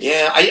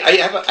 Yeah,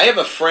 I have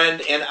a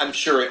friend, and I'm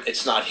sure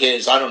it's not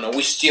his. I don't know.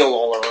 We steal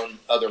all our own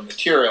other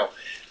material.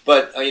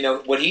 But,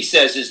 what he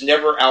says is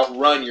never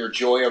outrun your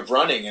joy of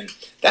running. And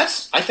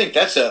I think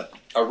that's a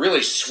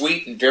really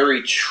sweet and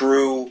very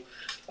true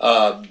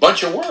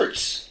bunch of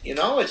words.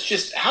 It's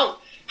just how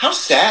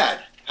sad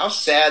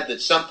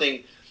that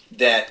something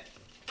that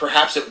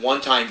perhaps at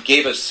one time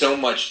gave us so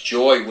much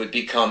joy would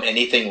become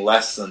anything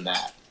less than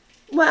that.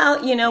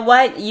 Well, you know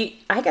what?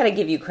 I got to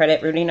give you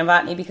credit, Rudy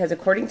Novotny, because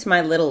according to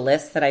my little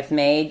list that I've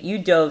made, you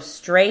dove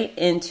straight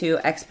into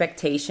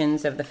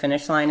expectations of the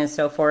finish line and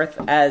so forth,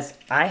 as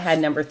I had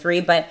number 3.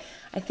 But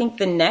I think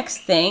the next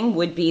thing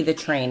would be the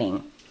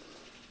training.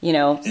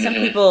 Some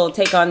people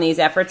take on these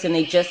efforts and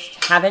they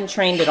just haven't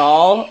trained at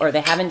all, or they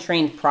haven't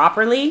trained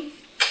properly.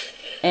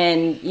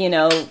 And,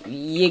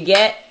 you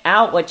get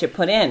out what you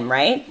put in,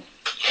 right?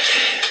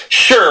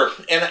 Sure.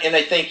 And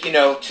I think,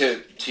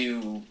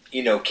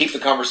 to keep the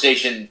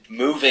conversation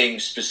moving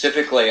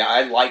specifically,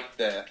 I like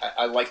the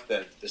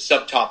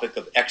subtopic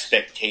of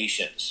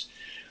expectations.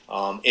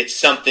 It's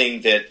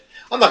something that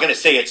I'm not going to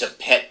say it's a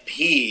pet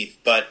peeve,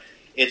 but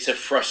it's a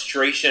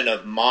frustration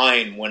of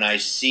mine when I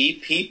see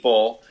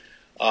people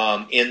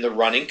in the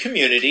running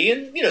community,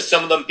 and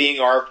some of them being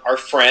our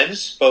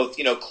friends, both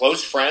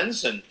close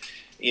friends and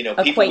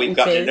people we've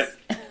gotten to know,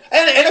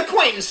 and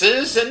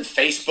acquaintances and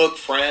Facebook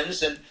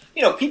friends, and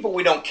people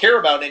we don't care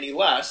about any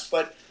less,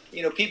 but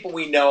people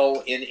we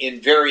know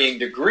in varying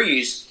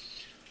degrees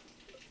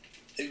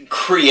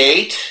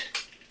create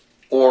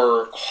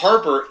or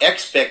harbor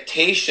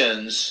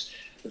expectations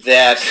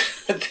that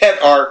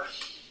are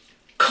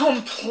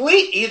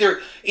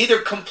either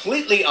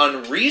completely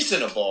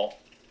unreasonable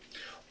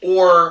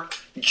or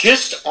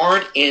just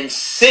aren't in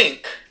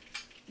sync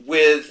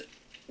with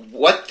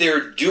what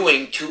they're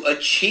doing to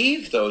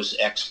achieve those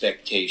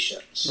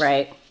expectations.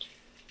 Right.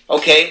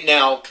 Okay,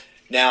 now,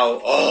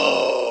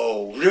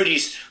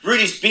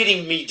 Rudy's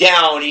beating me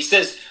down. He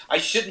says I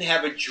shouldn't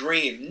have a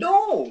dream.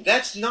 No,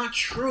 that's not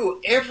true.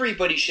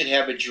 Everybody should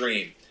have a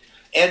dream.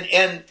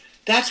 And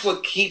that's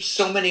what keeps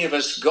so many of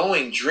us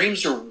going.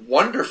 Dreams are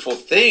wonderful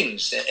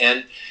things,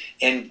 and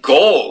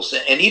goals,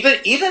 and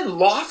even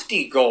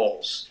lofty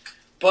goals.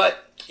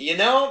 But,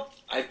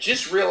 I've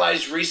just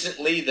realized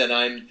recently that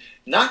I'm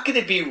not going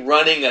to be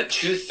running a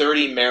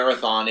 2:30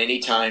 marathon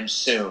anytime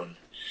soon.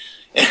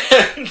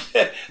 And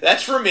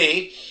that's for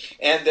me.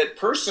 And that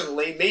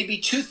personally, maybe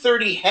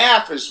 2:30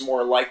 half is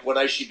more like what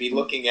I should be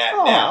looking at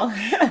now.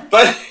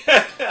 But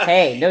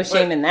hey, no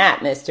shame in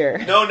that, mister.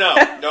 No.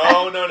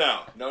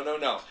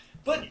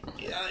 But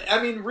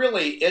I mean,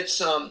 really,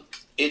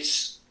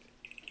 it's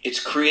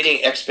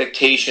creating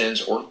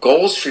expectations or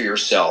goals for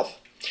yourself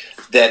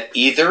that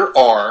either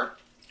are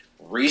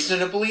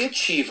reasonably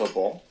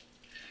achievable,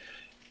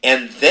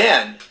 and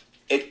then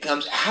it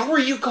comes, how are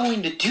you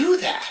going to do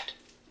that?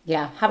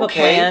 Yeah, have a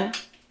plan.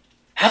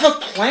 Have a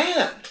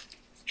plan.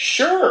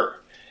 Sure.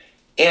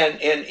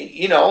 And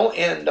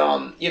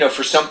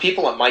for some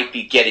people it might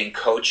be getting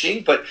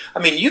coaching, but I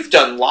mean, you've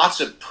done lots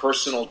of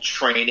personal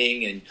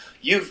training, and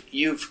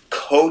you've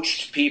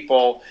coached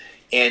people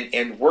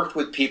and worked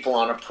with people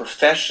on a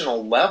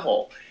professional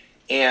level,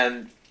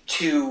 and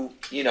to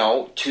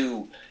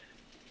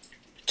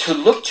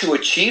look to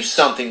achieve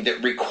something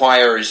that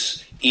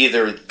requires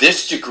either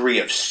this degree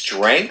of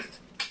strength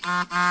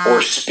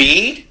or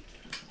speed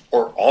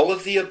or all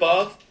of the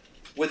above,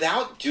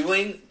 without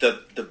doing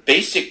the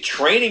basic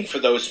training for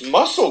those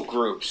muscle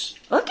groups.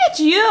 Look at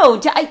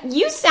you.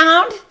 You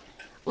sound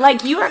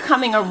like you are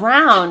coming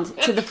around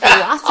to the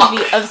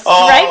philosophy of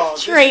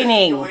strength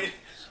training.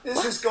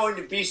 This is going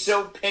to be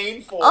so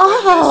painful when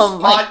this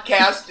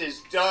podcast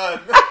is done.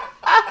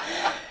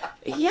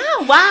 Yeah,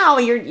 wow.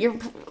 You're.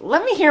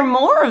 Let me hear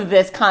more of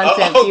this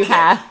concept you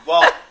have.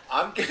 Well,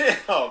 I'm gonna.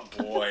 Oh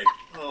boy.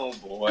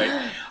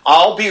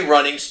 I'll be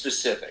running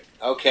specific.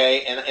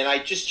 Okay, and I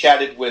just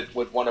chatted with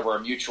one of our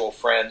mutual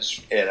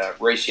friends at a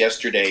race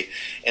yesterday,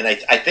 and I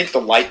think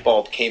the light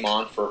bulb came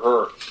on for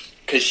her,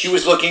 because she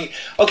was looking.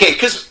 Okay,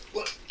 because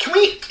can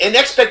we, in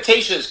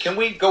expectations, can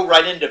we go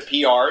right into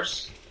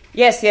PRs?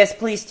 Yes,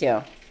 please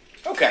do.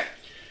 Okay,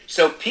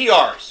 so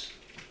PRs,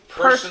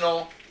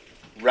 personal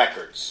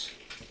records,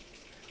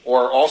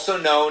 or also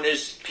known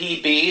as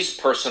PBs,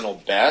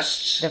 personal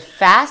bests. The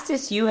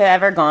fastest you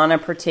have ever gone a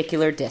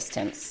particular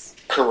distance.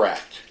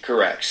 Correct.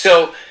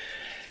 So,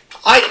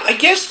 I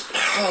guess,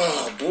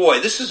 oh boy,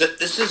 this is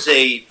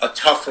a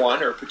tough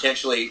one, or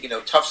potentially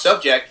tough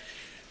subject,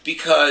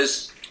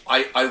 because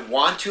I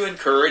want to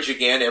encourage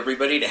again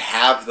everybody to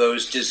have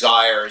those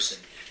desires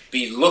and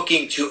be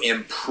looking to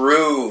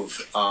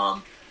improve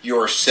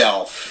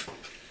yourself.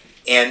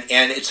 And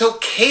it's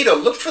okay to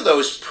look for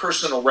those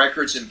personal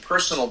records and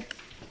personal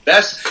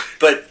bests,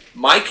 but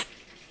my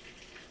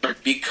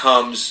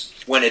becomes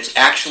when it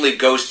actually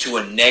goes to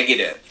a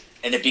negative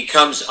and it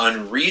becomes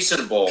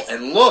unreasonable.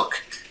 And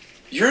look,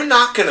 you're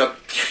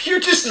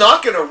just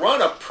not gonna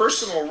run a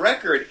personal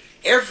record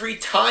every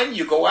time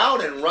you go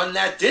out and run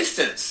that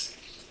distance.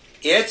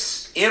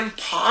 It's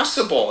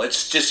impossible.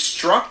 It's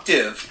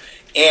destructive,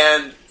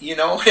 and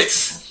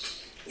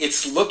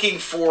it's looking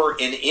for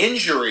an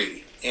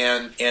injury,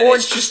 and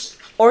it's just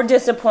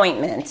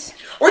disappointment.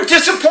 Or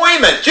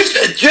disappointment,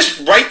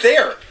 just right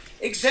there.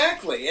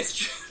 Exactly. It's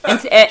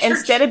just,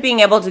 instead of being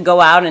able to go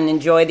out and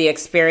enjoy the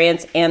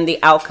experience and the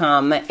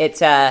outcome,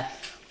 it's an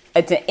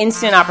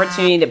instant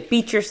opportunity to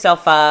beat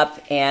yourself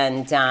up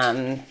and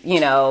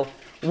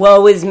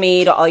woe is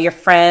me to all your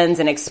friends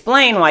and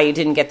explain why you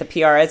didn't get the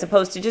PR, as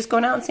opposed to just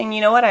going out and saying,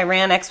 you know what, I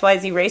ran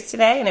XYZ race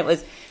today and it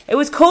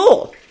was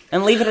cool,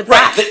 and leave it at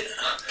that.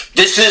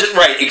 This is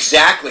right,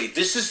 exactly.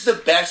 This is the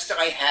best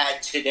I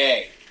had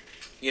today.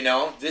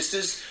 This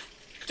is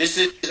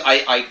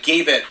I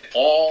gave it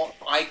all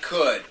I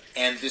could,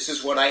 and this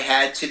is what I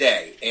had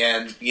today.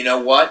 And you know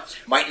what?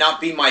 Might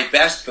not be my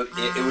best, but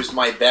it was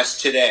my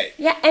best today.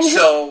 Yeah, and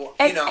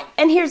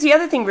here's the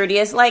other thing, Rudy,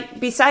 is like,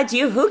 besides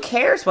you, who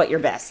cares what your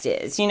best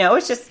is?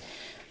 It's just,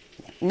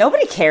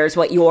 nobody cares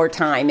what your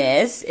time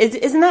is.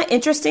 Isn't that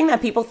interesting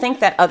that people think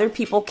that other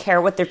people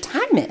care what their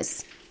time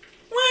is?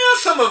 Well,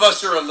 some of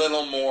us are a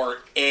little more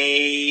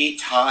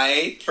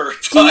A-type or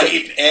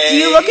type A. Do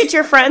you look at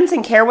your friends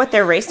and care what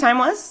their race time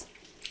was?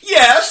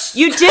 Yes.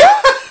 You do?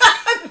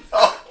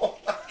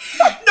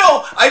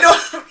 No, I don't.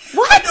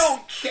 What? I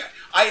don't care.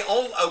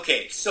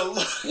 Okay, so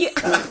look.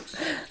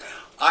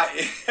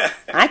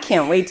 I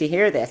can't wait to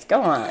hear this.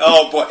 Go on.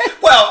 Oh, boy.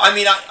 Well,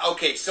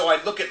 so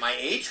I look at my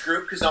age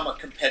group because I'm a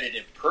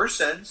competitive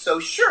person. So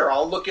sure,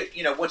 I'll look at,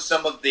 what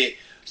some of the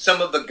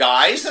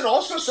guys and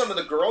also some of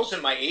the girls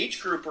in my age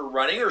group are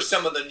running, or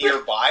some of the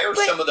nearby, or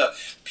some of the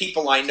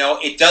people I know.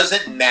 It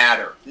doesn't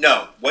matter.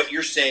 No, what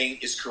you're saying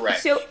is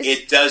correct.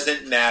 It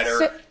doesn't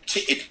matter.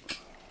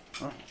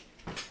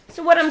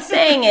 So what I'm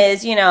saying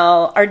is,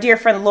 our dear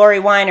friend Lori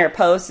Weiner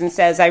posts and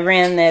says, I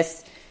ran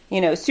this,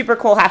 super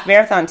cool half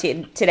marathon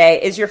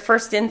today. Is your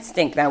first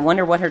instinct, I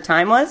wonder what her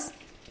time was?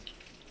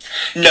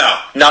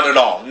 No, not at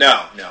all.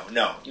 No.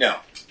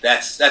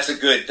 That's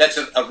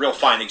a real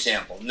fine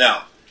example.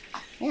 No.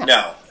 Yeah.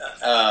 No.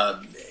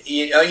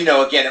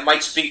 Again, it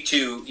might speak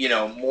to,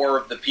 more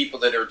of the people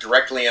that are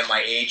directly in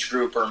my age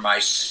group or my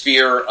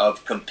sphere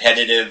of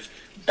competitive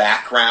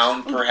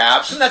background,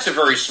 perhaps. And that's a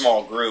very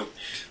small group.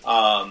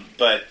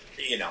 But,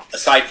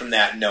 aside from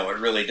that, no, it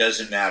really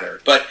doesn't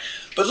matter. But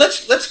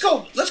let's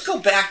go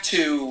back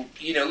to,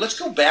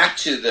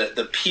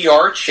 the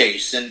PR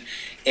chase and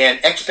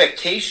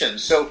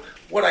expectations. So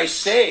what I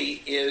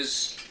say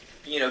is,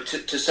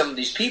 to some of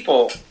these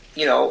people,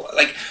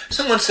 like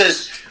someone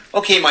says,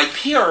 okay, my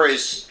PR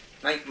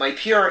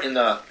in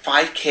the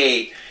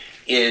 5K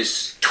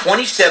is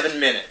 27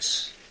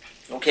 minutes.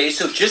 Okay,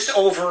 so just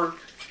over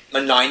a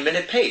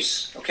 9-minute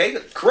pace. Okay,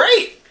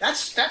 great.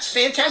 That's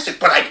fantastic.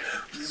 But I'd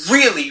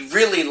really,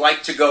 really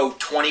like to go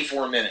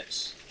 24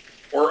 minutes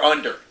or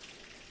under.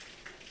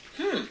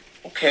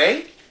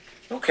 Okay.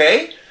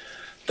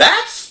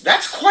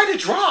 That's quite a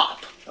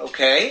drop.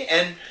 Okay,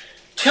 and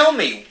tell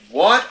me,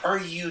 what are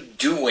you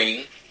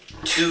doing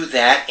to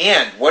that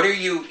end? What are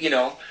you,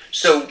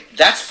 So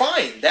that's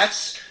fine.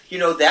 That's,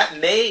 that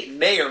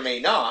may or may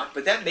not,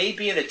 but that may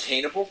be an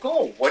attainable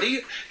goal.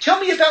 Tell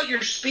me about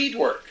your speed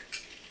work.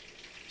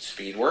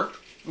 Speed work?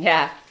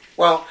 Yeah.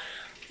 Well,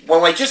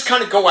 I just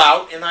kind of go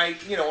out and I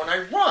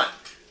run,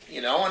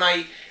 and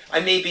I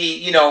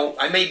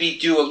maybe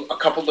do a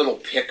couple little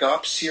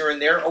pickups here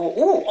and there.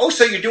 Oh,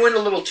 so you're doing a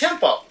little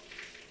tempo.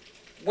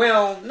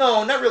 Well,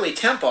 no, not really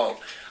tempo.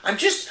 I'm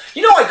just,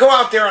 I go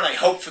out there and I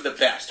hope for the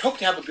best. Hope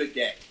to have a good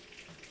day.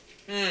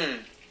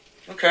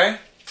 Okay.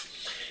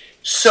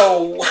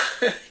 So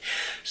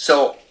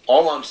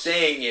all I'm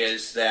saying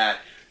is that,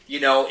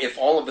 if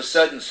all of a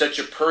sudden such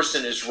a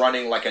person is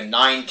running like a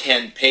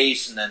 9:10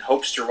 pace and then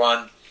hopes to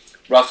run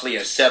roughly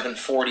a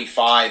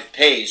 7:45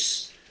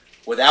 pace,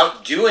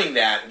 without doing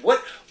that,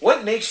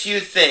 what makes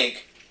you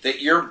think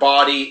that your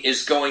body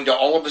is going to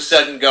all of a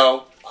sudden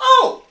go,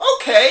 oh,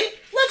 okay,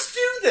 let's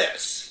do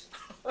this?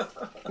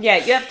 Yeah,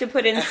 you have to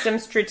put in some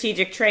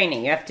strategic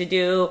training. You have to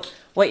do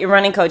what your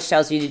running coach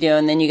tells you to do,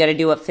 and then you got to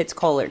do what Fitz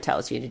Kohler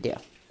tells you to do.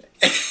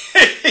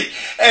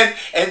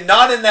 and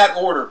not in that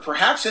order,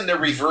 perhaps in the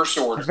reverse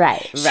order.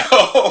 Right.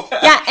 So,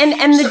 yeah,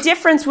 and the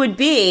difference would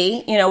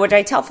be, what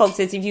I tell folks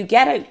is, if you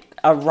get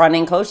a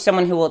running coach,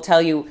 someone who will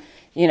tell you,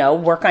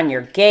 work on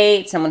your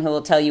gait, someone who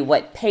will tell you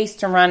what pace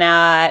to run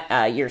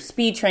at, your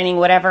speed training,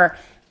 whatever.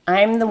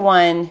 I'm the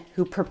one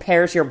who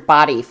prepares your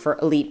body for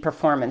elite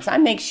performance. I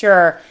make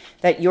sure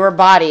that your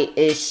body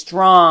is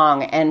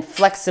strong and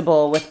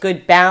flexible with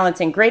good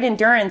balance and great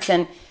endurance.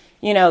 And,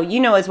 you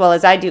know as well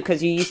as I do,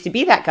 because you used to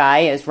be that guy,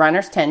 is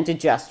runners tend to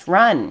just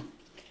run.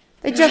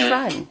 They just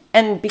run.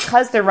 And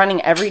because they're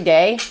running every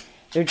day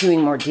they're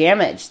doing more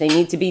damage. They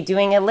need to be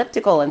doing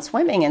elliptical and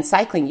swimming and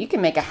cycling. You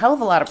can make a hell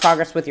of a lot of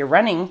progress with your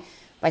running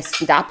by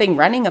stopping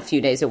running a few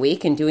days a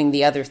week and doing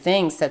the other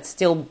things that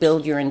still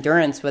build your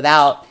endurance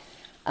without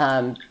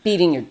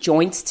beating your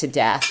joints to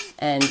death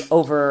and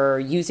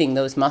overusing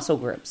those muscle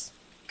groups.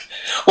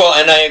 Well,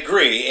 and I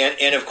agree.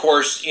 And of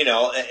course,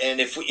 and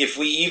if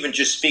we even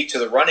just speak to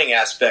the running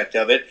aspect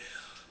of it,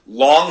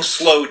 long,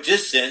 slow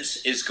distance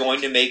is going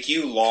to make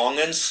you long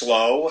and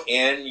slow,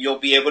 and you'll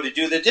be able to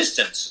do the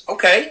distance.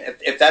 Okay,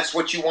 if that's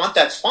what you want,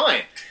 that's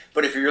fine.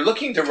 But if you're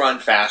looking to run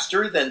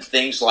faster, then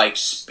things like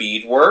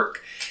speed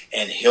work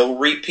and hill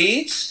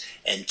repeats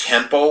and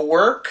tempo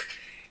work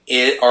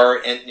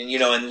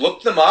and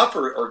look them up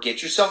or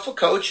get yourself a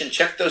coach and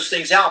check those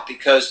things out,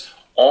 because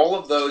all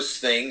of those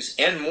things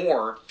and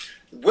more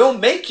will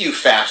make you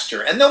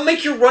faster, and they'll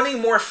make your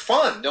running more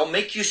fun. They'll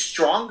make you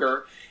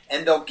stronger,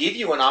 and they'll give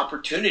you an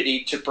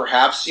opportunity to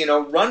perhaps,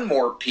 run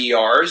more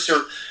PRs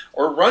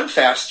or run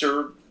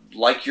faster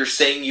like you're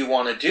saying you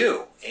want to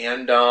do.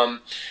 And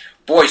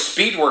boy,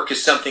 speed work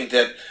is something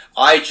that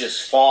I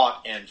just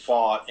fought and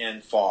fought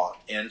and fought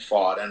and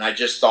fought. And I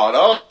just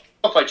thought,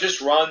 if I just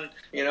run,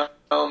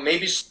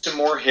 maybe some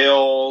more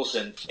hills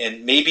and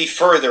maybe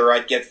further,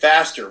 I'd get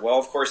faster. Well,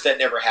 of course, that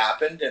never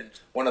happened. And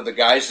one of the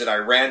guys that I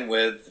ran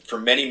with for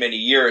many, many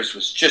years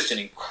was just an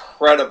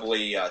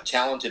incredibly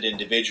talented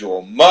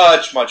individual,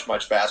 much, much,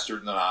 much faster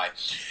than I.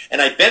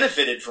 And I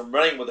benefited from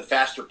running with a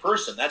faster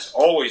person. That's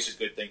always a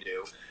good thing to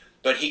do.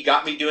 But he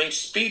got me doing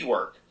speed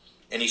work.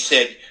 And he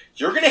said,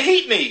 "You're going to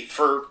hate me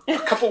for a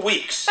couple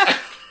weeks."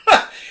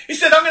 He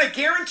said, "I'm going to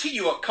guarantee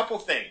you a couple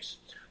things.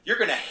 You're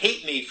going to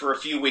hate me for a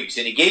few weeks."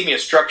 And he gave me a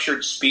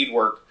structured speed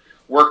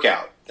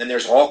workout. And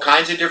there's all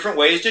kinds of different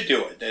ways to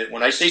do it.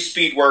 When I say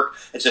speed work,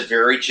 it's a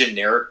very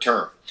generic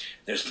term.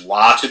 There's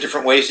lots of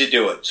different ways to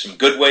do it. Some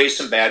good ways,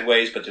 some bad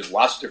ways, but there's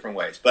lots of different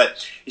ways.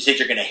 But he said,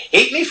 "You're going to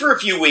hate me for a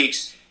few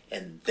weeks,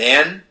 and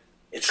then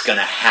it's going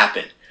to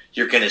happen.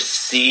 You're going to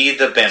see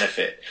the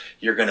benefit.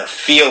 You're going to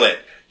feel it.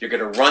 You're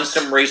going to run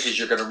some races.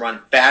 You're going to run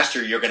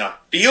faster. You're going to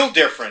feel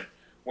different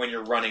when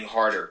you're running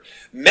harder.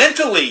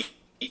 Mentally,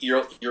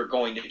 you're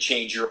going to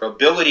change. Your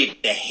ability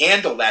to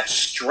handle that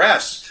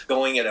stress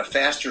going at a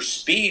faster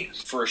speed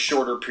for a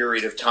shorter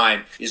period of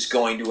time is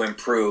going to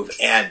improve."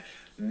 And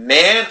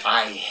man,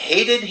 I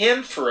hated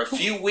him for a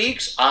few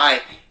weeks.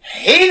 I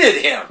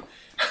hated him.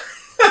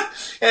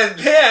 And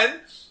then,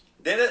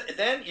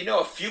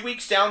 a few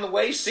weeks down the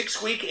way,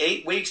 6 weeks,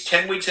 8 weeks,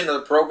 10 weeks into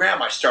the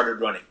program, I started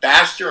running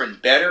faster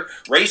and better,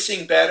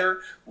 racing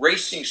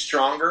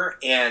stronger,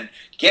 and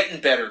getting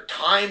better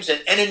times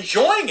and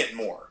enjoying it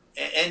more.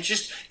 And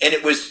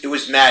it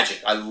was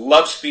magic. I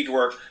love speed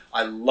work.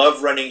 I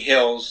love running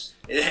hills,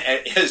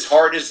 as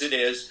hard as it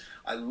is.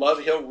 I love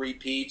hill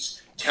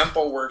repeats.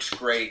 Tempo works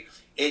great.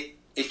 It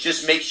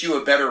just makes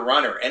you a better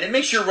runner, and it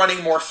makes your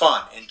running more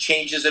fun and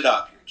changes it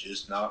up. You're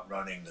just not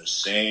running the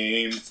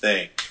same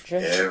thing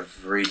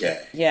every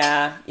day.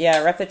 Yeah.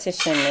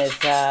 Repetition is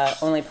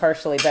only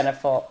partially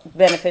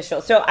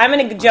beneficial. So I'm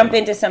going to jump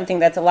into something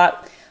that's a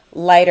lot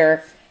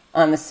lighter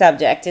on the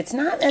subject. It's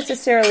not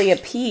necessarily a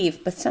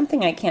peeve, but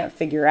something I can't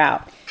figure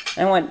out.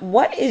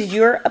 What is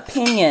your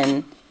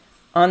opinion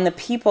on the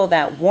people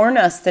that warn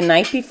us the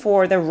night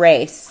before the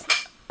race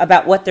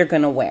about what they're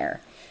going to wear?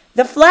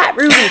 The flat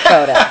Rudy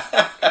photo.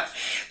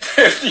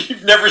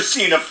 You've never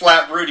seen a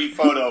flat Rudy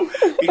photo,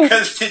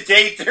 because to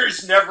date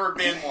there's never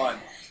been one.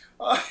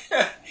 What do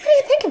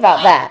you think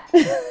about that?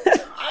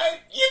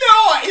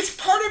 It's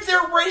part of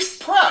their race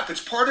prep.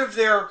 It's part of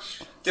their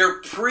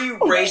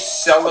pre-race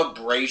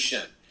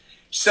celebration.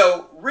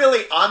 So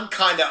really, I'm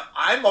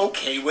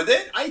okay with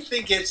it. I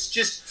think it's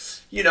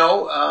just, the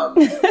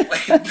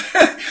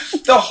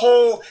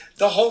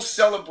whole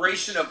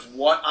celebration of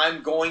what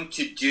I'm going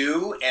to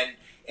do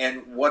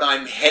and what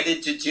I'm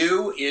headed to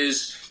do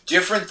is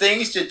different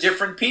things to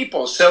different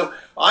people. So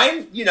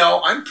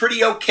I'm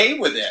pretty okay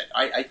with it.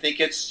 I think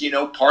it's,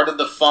 part of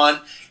the fun.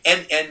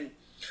 And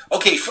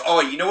okay,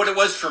 you know what it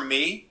was for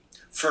me?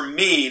 For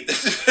me,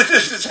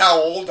 this is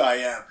how old I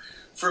am.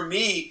 For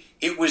me,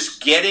 it was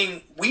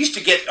we used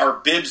to get our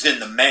bibs in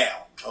the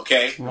mail,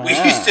 okay? Wow.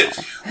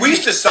 We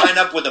used to sign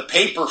up with a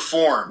paper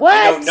form. What?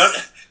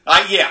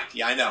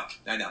 I know.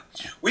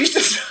 We used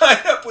to sign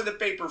up with a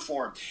paper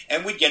form,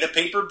 and we'd get a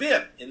paper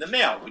bib in the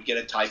mail. We'd get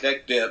a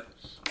Tyvek bib,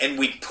 and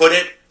we'd put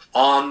it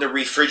on the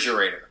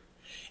refrigerator.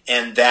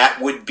 And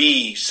that would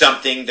be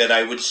something that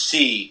I would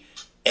see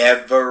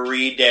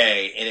every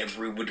day, and it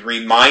would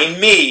remind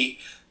me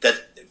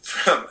that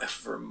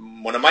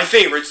from one of my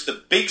favorites,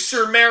 the Big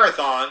Sur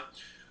Marathon,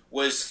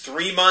 was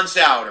 3 months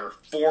out or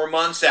 4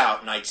 months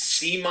out, and I'd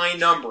see my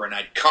number and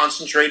I'd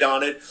concentrate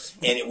on it,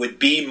 and it would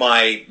be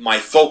my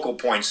focal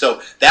point.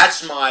 So that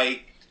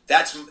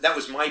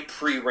was my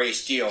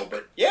pre-race deal.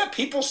 But yeah,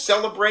 people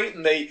celebrate,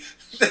 and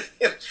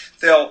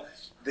they'll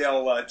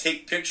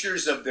take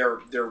pictures of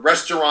their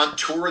restaurant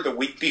tour the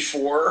week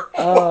before.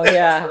 Oh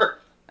yeah,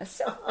 that's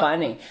so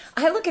funny.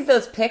 I look at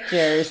those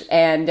pictures,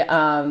 and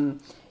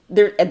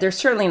they're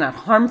certainly not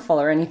harmful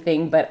or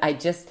anything, but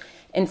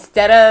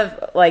instead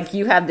of like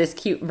you have this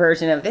cute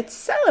version of it's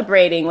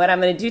celebrating what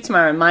I'm going to do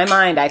tomorrow. In my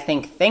mind, I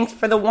think, thanks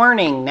for the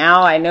warning.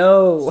 Now I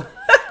know.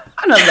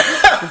 I don't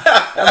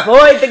know.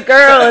 Avoid the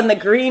girl in the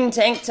green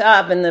tank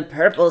top and the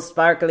purple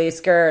sparkly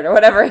skirt or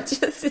whatever.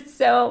 It's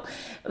so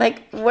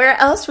like, where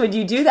else would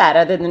you do that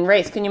other than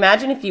race? Can you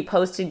imagine if you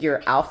posted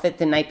your outfit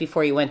the night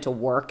before you went to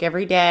work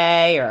every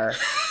day? Or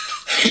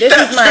this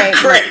is my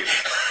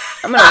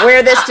I'm going to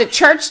wear this to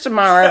church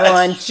tomorrow,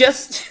 everyone.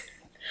 Just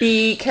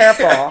be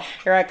careful.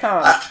 Here I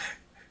come.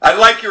 I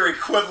like your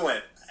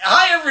equivalent.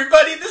 Hi,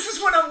 everybody. This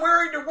is what I'm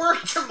wearing to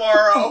work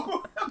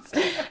tomorrow.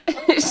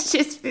 It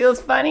just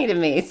feels funny to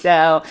me.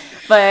 So,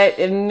 but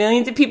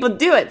millions of people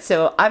do it.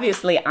 So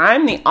obviously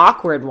I'm the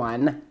awkward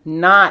one,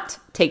 not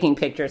taking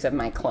pictures of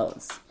my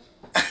clothes.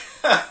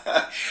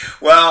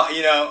 Well,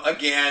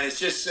 again, it's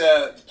just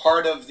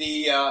part of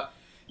the, and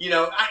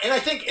I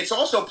think it's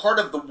also part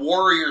of the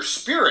warrior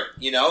spirit.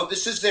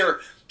 This is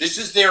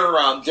their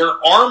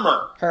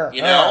armor.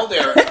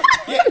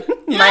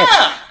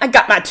 I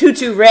got my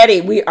tutu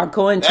ready. We are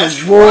going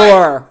to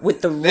war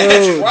with the road.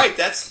 That's right.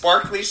 That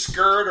sparkly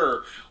skirt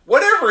or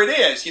whatever it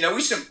is.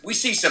 We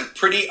see some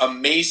pretty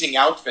amazing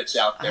outfits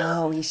out there.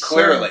 Oh, we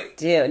clearly sure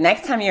do.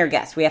 Next time you're a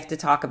guest, we have to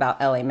talk about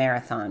LA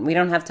Marathon. We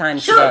don't have time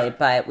today,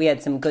 but we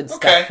had some good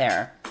stuff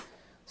there.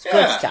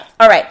 Good stuff.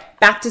 All right,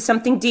 back to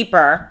something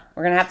deeper.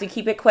 We're going to have to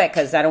keep it quick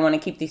because I don't want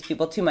to keep these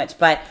people too much.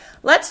 But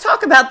let's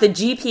talk about the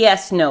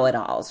GPS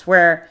know-it-alls,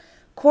 where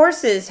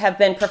courses have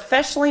been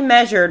professionally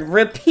measured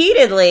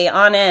repeatedly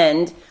on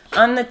end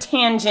on the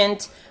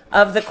tangent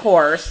of the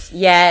course,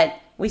 yet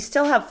we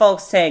still have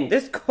folks saying,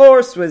 this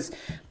course was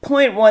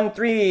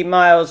 0.13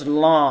 miles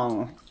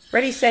long.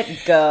 Ready,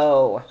 set,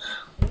 go.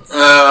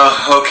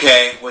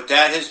 Okay, what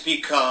that has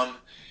become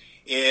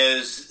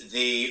is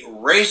the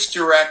race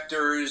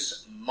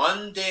director's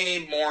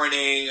Monday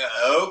morning,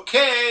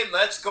 okay,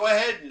 let's go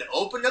ahead and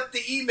open up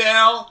the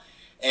email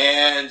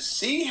and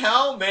see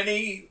how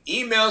many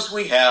emails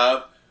we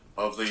have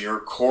of your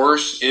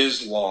course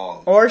is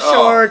long. Or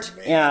short.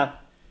 Yeah.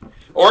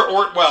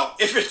 Or well,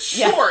 if it's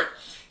short,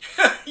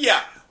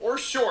 or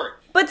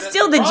short. But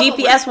still, the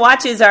GPS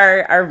watches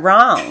are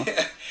wrong.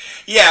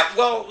 Yeah,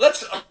 well,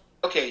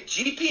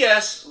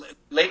 GPS,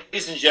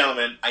 ladies and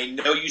gentlemen, I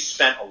know you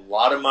spent a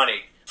lot of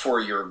money for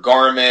your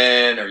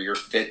Garmin or your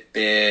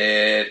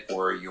Fitbit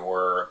or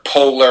your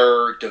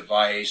Polar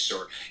device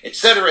or et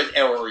cetera,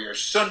 or your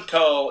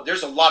Sunto.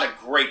 There's a lot of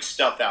great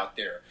stuff out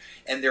there,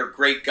 and they're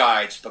great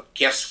guides, but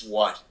guess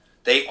what?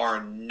 They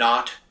are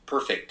not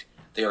perfect.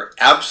 They are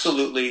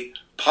absolutely,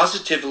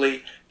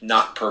 positively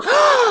not perfect.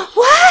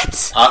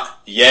 What?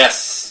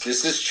 Yes,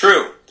 this is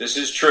true. This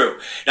is true.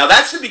 Now,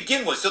 that's to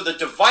begin with. So the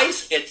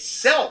device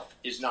itself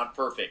is not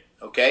perfect,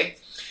 okay?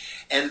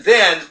 And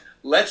then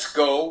let's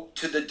go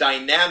to the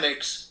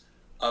dynamics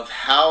of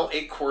how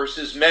a course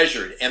is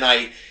measured. And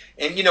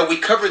we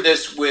cover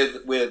this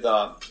with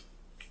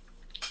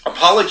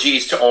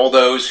apologies to all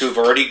those who've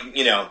already,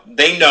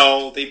 they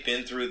know they've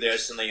been through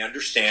this and they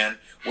understand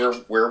where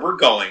we're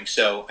going.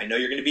 So I know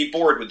you're going to be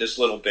bored with this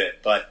little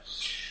bit, but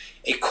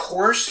a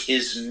course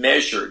is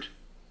measured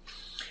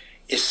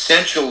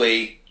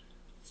essentially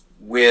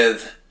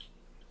with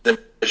the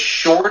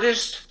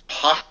shortest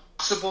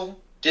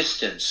possible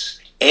distance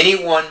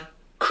anyone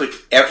could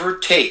ever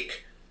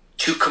take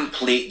to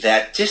complete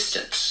that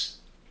distance.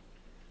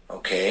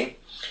 Okay?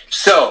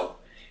 So,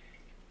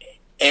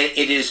 and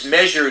it is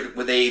measured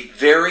with a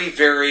very,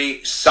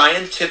 very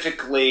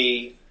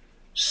scientifically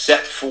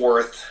set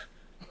forth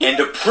and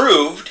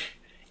approved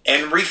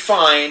and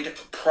refined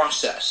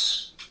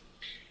process.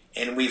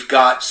 And we've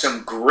got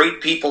some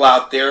great people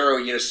out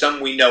there,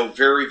 some we know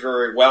very,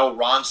 very well.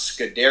 Ron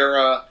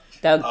Scudera.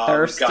 Doug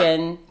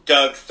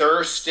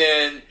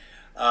Thurston.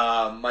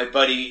 My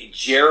buddy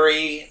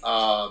Jerry.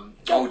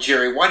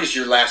 Jerry, why does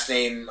your last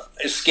name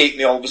escape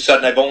me all of a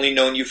sudden? I've only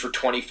known you for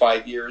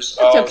 25 years.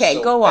 That's okay.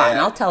 So go on.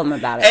 I'll tell them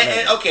about it.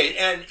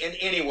 And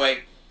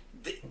anyway,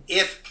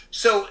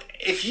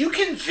 if you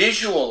can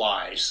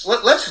visualize,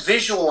 let's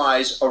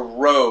visualize a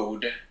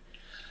road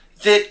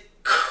that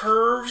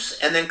curves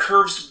and then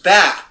curves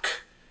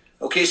back.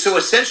 Okay, so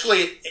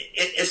essentially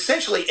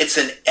it's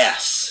an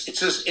S.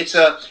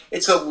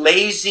 It's a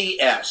lazy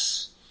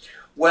S.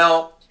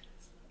 Well,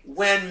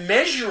 when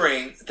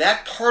measuring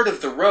that part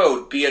of the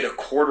road, be it a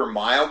quarter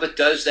mile that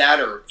does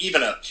that, or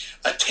even a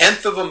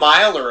tenth of a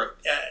mile or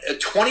a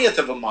 20th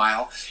of a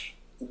mile,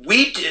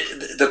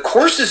 the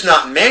course is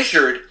not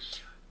measured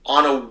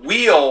on a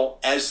wheel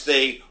as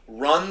they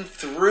run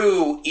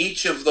through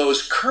each of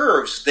those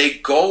curves. They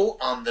go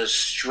on the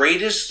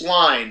straightest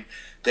line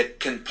that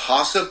can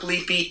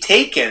possibly be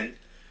taken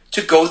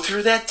to go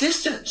through that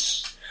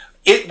distance.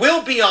 It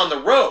will be on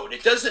the road.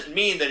 It doesn't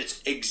mean that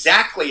it's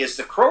exactly as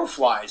the crow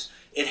flies.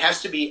 It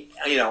has to be,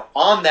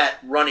 on that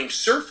running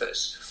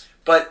surface.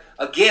 But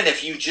again,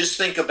 if you just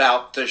think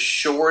about the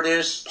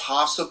shortest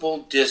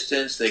possible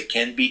distance that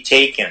can be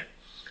taken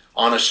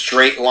on a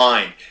straight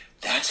line,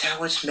 that's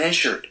how it's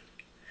measured.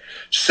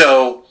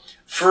 So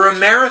for a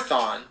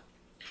marathon,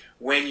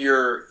 when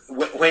you're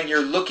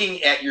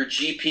looking at your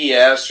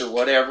GPS or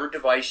whatever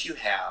device you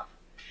have,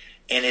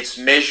 and it's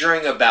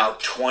measuring about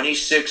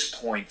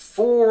 26.4,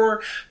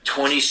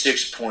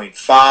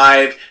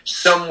 26.5,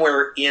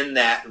 somewhere in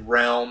that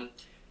realm,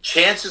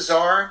 chances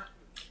are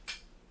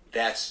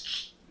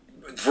that's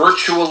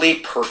virtually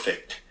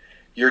perfect.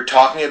 You're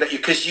talking about,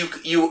 because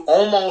you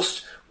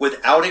almost,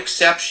 without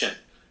exception,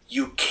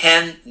 you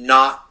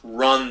cannot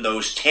run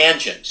those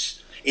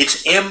tangents.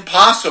 It's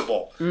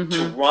impossible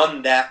to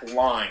run that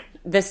line.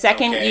 The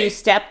second you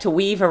step to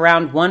weave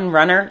around one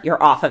runner,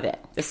 you're off of it.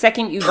 The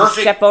second you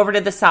step over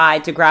to the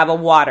side to grab a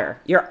water,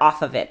 you're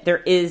off of it. There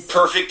is...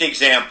 Perfect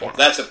example. Yeah.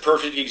 That's a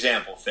perfect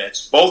example,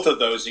 Fitz. Both of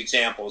those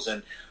examples.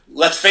 And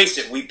let's face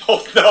it, we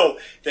both know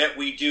that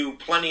we do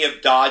plenty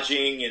of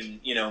dodging and,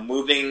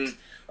 moving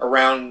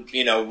around,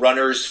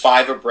 runners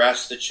 5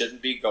 abreast that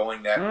shouldn't be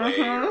going that way,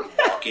 or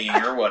walking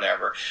or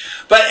whatever.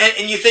 But,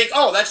 and you think,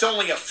 oh, that's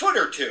only a foot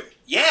or two.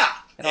 Yeah.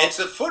 It's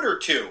a foot or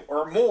two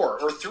or more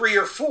or 3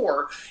 or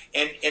 4.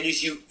 And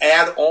as you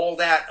add all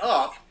that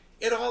up,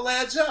 it all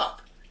adds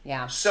up.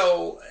 Yeah.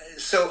 So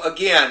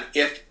again,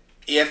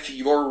 if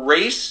your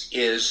race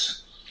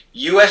is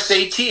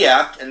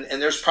USATF, and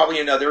there's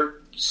probably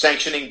another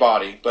sanctioning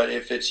body, but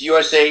if it's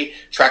USA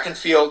Track and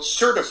Field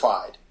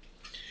certified,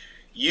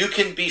 you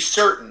can be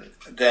certain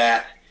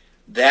that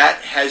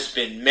has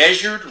been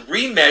measured,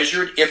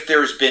 remeasured. If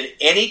there's been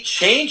any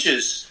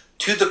changes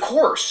to the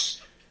course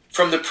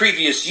from the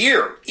previous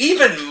year,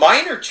 even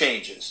minor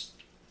changes,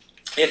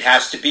 it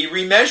has to be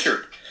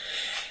remeasured.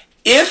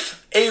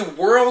 If a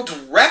world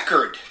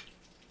record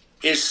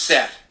is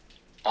set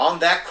on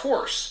that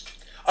course,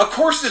 a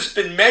course that's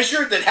been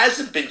measured, that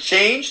hasn't been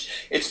changed,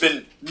 it's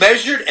been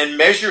measured and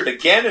measured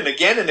again and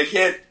again and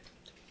again,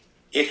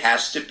 it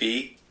has to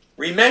be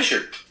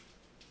remeasured.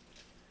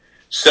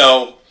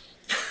 So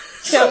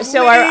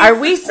are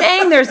we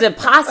saying there's a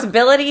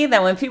possibility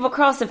that when people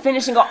cross the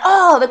finish and go,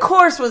 oh, the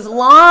course was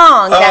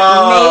long,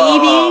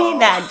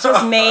 that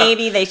just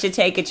maybe they should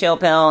take a chill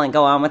pill and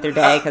go on with their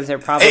day because they're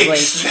probably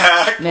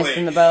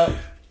missing the boat?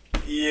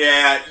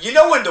 Yeah. You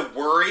know when to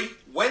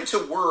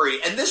worry,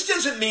 and this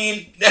doesn't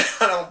mean,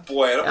 oh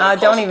boy, I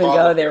don't even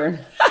go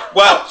there.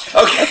 Well,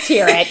 okay. Let's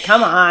hear it.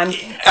 Come on.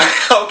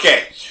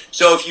 Okay.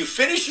 So if you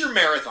finish your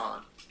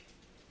marathon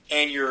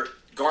and your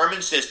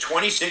Garmin says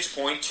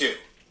 26.2,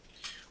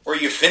 or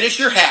you finish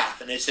your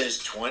half and it says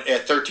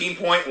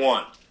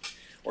 13.1,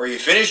 or you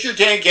finish your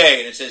 10K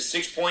and it says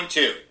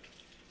 6.2.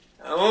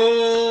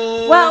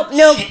 Oh. Well,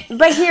 no,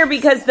 but here,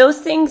 because those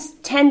things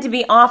tend to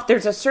be off,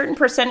 there's a certain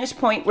percentage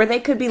point where they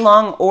could be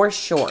long or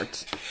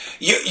short.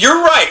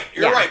 You're right.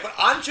 You're right. But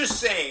I am just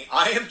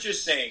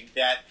saying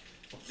that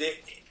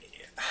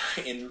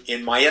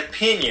in my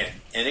opinion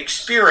and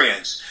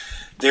experience,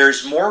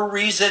 there's more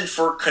reason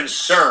for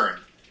concern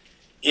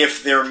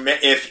if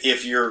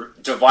your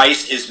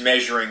device is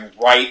measuring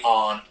right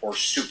on or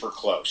super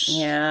close.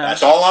 Yeah.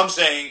 That's all I'm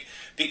saying,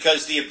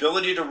 because the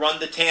ability to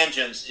run the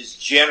tangents is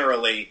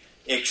generally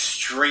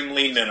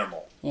extremely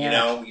minimal.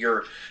 Yeah.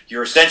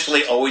 You're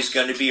essentially always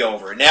going to be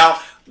over. Now,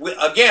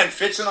 again,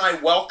 Fitz and I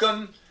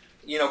welcome,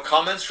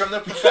 comments from the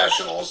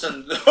professionals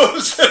and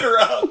those that are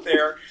out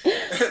there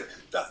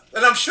that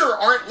I'm sure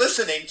aren't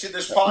listening to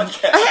this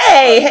podcast.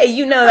 Hey,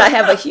 I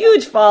have a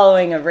huge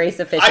following of race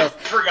officials. I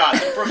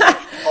forgot.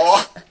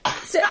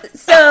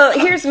 So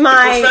here's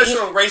my... The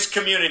professional race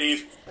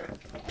community.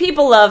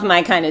 People love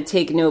my kind of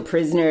take no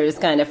prisoners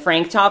kind of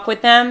frank talk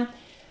with them.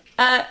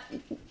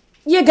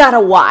 You got a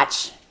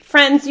watch.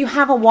 Friends, you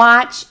have a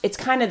watch. It's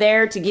kind of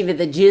there to give you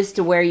the gist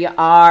of where you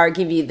are,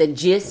 give you the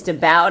gist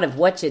of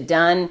what you've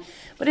done.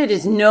 But it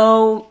is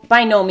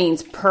by no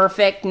means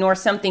perfect, nor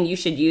something you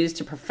should use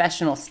to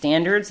professional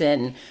standards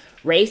in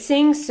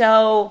racing.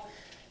 So,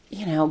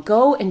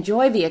 go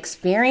enjoy the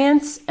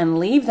experience and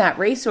leave that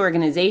race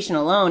organization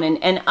alone.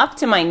 And up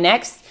to my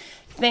next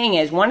thing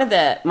is, one of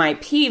my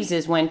peeves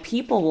is when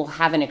people will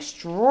have an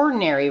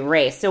extraordinary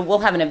race. So we'll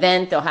have an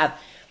event, they'll have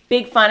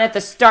big fun at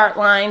the start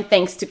line,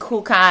 thanks to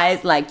cool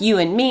guys like you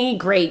and me,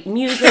 great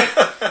music,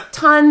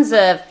 tons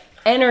of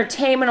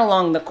entertainment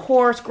along the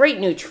course, great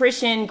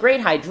nutrition,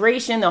 great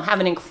hydration. They'll have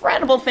an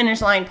incredible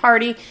finish line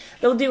party.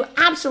 They'll do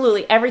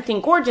absolutely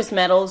everything, gorgeous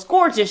medals,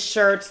 gorgeous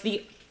shirts,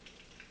 the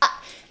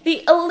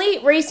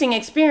elite racing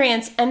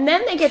experience, and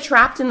then they get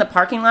trapped in the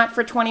parking lot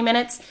for 20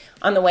 minutes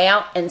on the way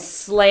out and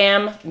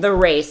slam the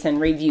race and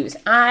reviews.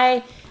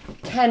 I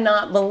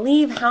cannot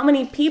believe how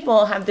many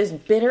people have this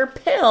bitter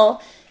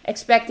pill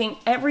expecting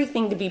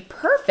everything to be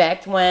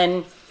perfect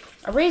when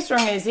a race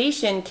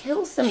organization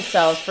kills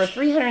themselves for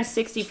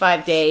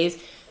 365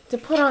 days to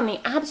put on the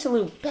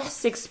absolute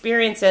best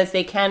experience as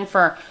they can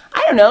for,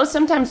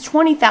 sometimes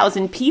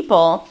 20,000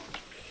 people.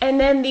 And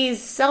then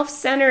these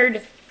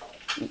self-centered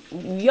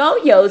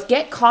yo-yos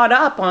get caught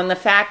up on the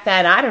fact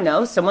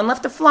that, someone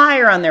left a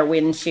flyer on their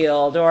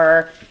windshield,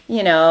 or,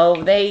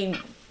 they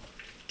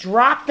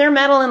dropped their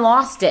medal and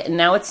lost it, and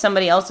now it's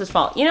somebody else's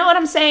fault. You know what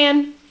I'm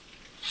saying?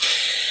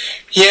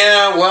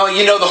 Yeah, well,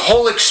 the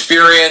whole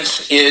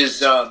experience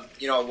is, a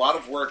lot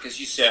of work, as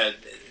you said.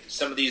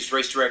 some of these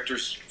race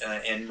directors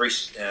and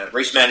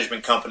race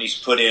management companies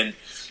put in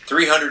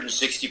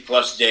 360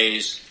 plus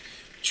days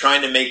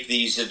trying to make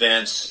these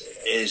events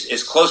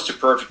as close to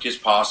perfect as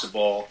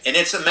possible. And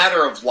it's a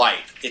matter of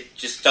life. It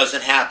just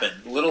doesn't happen.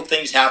 Little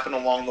things happen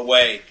along the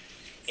way.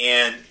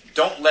 And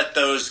don't let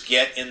those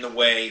get in the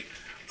way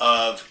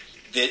of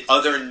the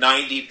other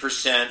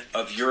 90%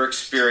 of your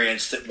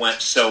experience that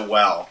went so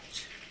well.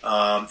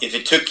 If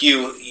it took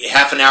you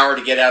half an hour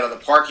to get out of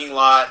the parking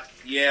lot,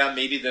 yeah,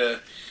 maybe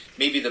the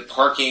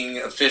parking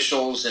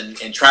officials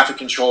and traffic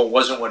control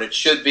wasn't what it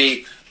should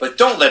be, but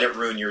don't let it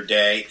ruin your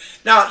day.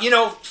 Now,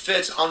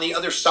 Fitz, on the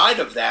other side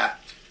of that,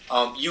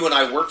 you and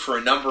I work for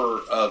a number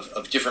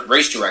of different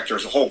race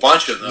directors, a whole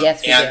bunch of them.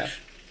 Yes, we do.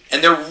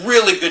 And they're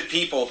really good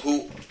people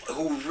who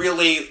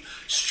really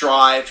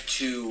strive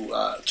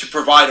to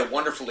provide a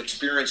wonderful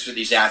experience for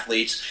these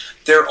athletes.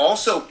 They're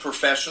also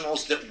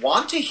professionals that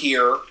want to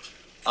hear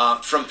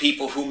from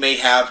people who may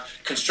have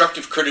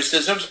constructive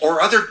criticisms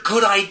or other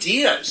good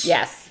ideas.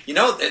 Yes.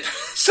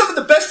 Some of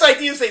the best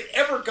ideas they've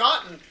ever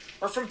gotten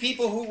are from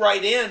people who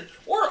write in,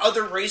 or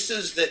other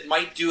races that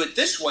might do it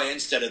this way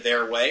instead of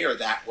their way or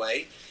that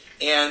way.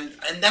 And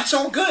that's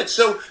all good.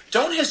 So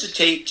don't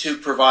hesitate to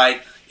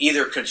provide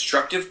either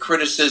constructive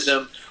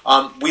criticism.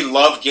 We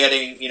love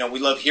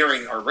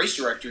hearing our race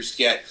directors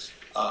get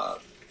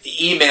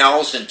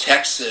emails and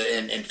texts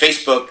and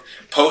Facebook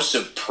posts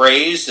of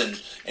praise,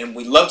 and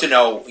we love to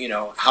know,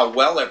 how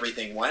well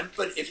everything went.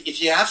 But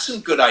if you have some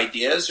good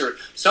ideas or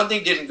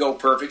something didn't go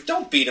perfect,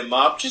 don't beat them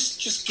up.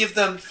 Just give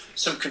them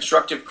some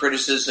constructive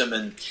criticism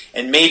and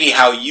maybe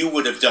how you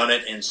would have done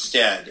it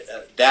instead.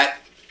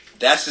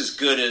 That's as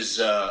good as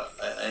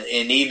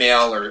an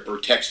email or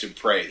text of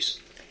praise.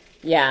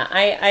 Yeah,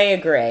 I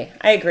agree.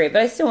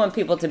 But I still want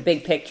people to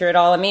big picture it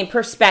all. I mean,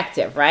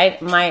 perspective, right?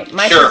 My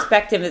Sure.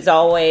 perspective is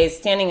always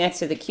standing next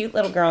to the cute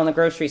little girl in the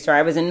grocery store.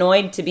 I was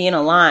annoyed to be in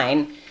a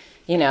line,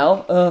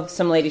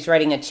 some lady's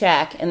writing a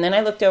check. And then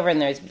I looked over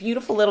and there's a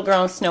beautiful little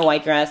girl in a Snow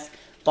White dress,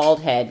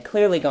 bald head,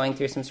 clearly going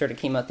through some sort of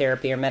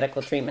chemotherapy or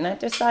medical treatment. I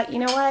just thought, you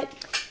know what?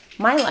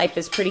 My life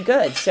is pretty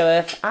good. So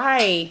if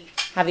I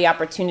have the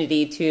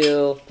opportunity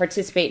to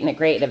participate in a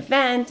great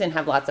event and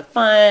have lots of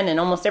fun and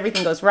almost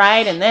everything goes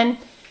right, and then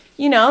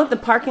the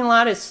parking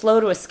lot is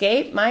slow to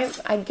escape,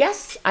 I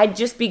guess I'd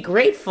just be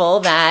grateful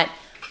that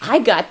I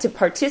got to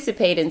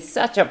participate in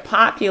such a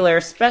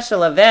popular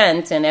special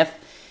event. And if,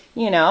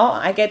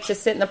 I get to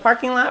sit in the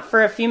parking lot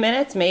for a few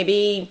minutes,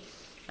 maybe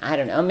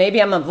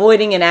I'm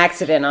avoiding an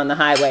accident on the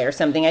highway or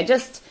something.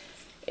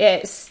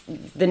 It's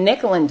the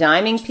nickel and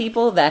diming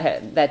people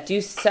that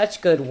do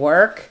such good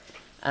work.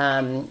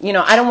 I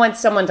don't want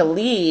someone to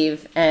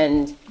leave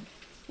and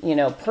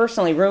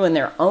personally ruin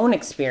their own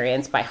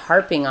experience by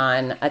harping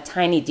on a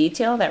tiny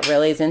detail that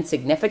really is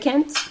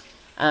insignificant.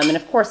 And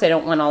of course, I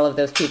don't want all of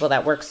those people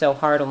that work so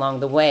hard along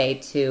the way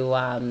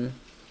to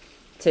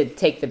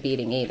take the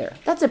beating either.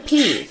 That's a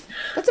peeve.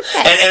 That's a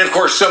pet. And of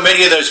course, so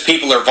many of those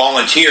people are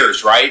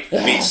volunteers, right?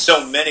 Yes. I mean,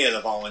 so many of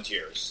the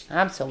volunteers.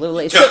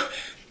 Absolutely. So,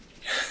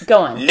 go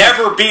on.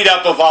 Never beat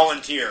up a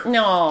volunteer.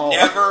 No.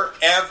 Never,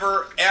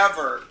 ever,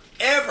 ever,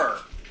 ever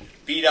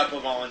beat up a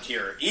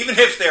volunteer. Even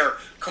if they're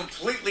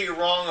completely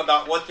wrong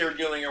about what they're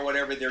doing or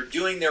whatever, they're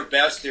doing their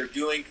best. They're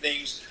doing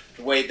things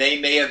the way they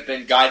may have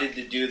been guided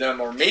to do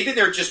them, or maybe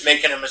they're just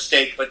making a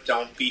mistake, but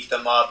don't beat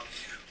them up.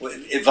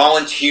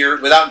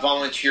 Without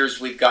volunteers,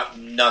 we've got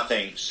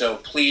nothing. So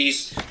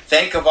please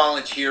thank a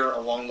volunteer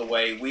along the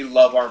way. We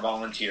love our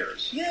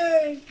volunteers.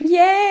 Yay!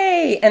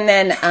 Yay! And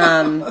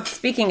then,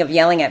 speaking of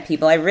yelling at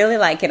people, I really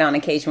like it on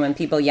occasion when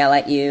people yell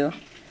at you,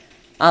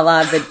 a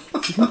la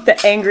the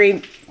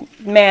angry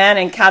man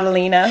in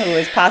Catalina who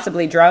was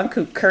possibly drunk,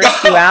 who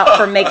cursed you out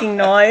for making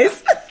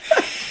noise.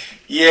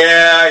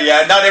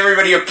 Yeah. Not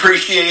everybody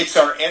appreciates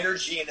our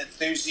energy and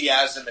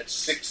enthusiasm at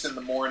 6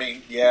 a.m.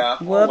 Yeah.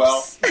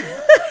 Whoops.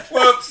 Oh,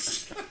 well.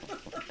 Whoops.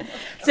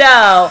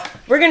 So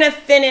we're gonna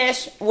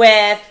finish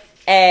with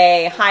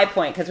a high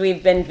point because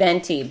we've been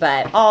venti,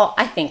 but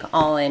I think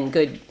all in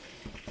good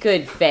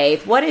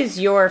faith. What is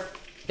your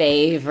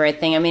favorite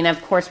thing? I mean,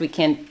 of course we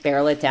can't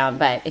barrel it down,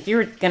 but if you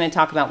were going to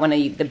talk about one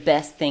of the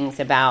best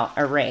things about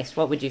a race,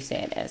 what would you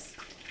say it is?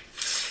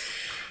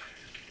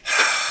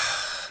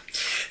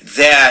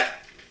 That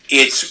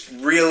it's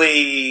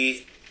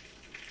really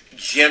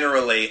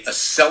generally a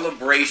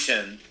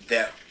celebration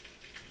that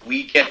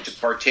we get to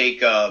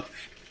partake of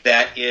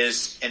that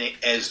is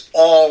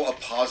all a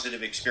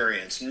positive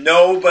experience.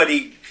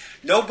 Nobody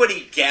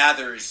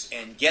gathers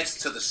and gets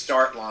to the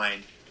start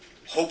line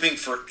hoping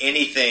for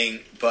anything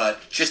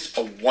but just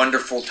a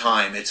wonderful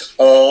time. It's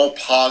all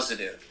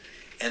positive.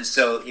 And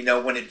so,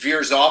 when it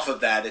veers off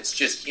of that, it's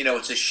just,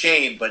 it's a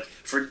shame. But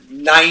for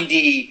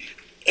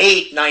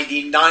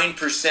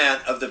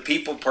 99% of the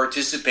people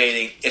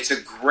participating, it's a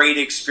great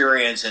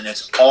experience and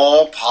it's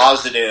all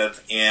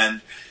positive.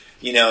 And,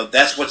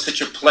 that's what's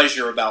such a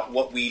pleasure about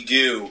what we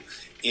do,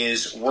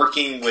 is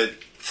working with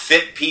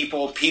fit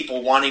people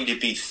wanting to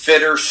be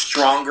fitter,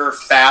 stronger,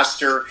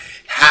 faster,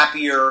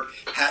 happier,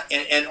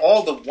 and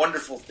all the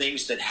wonderful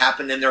things that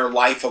happen in their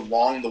life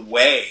along the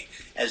way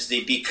as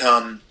they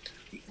become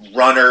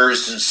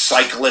runners and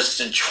cyclists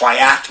and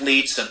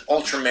triathletes and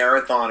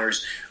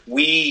ultramarathoners.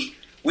 We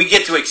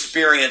get to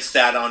experience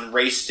that on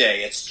race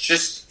day. It's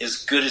just as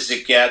good as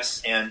it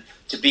gets, and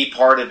to be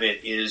part of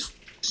it is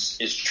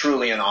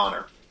truly an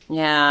honor.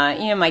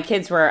 Yeah, my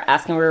kids were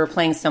asking, we were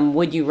playing some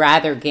Would You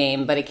Rather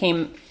game, but it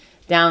came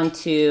down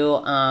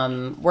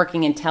to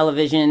working in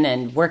television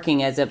and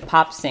working as a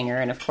pop singer.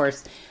 And of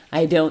course,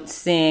 I don't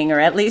sing, or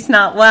at least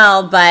not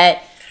well,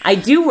 but I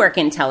do work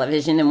in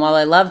television. And while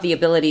I love the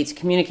ability to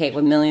communicate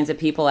with millions of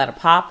people at a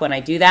pop when I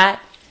do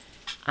that,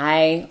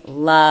 I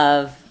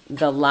love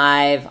the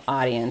live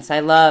audience.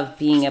 I love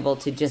being able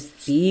to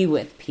just be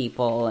with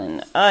people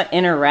and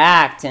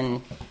interact.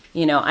 And,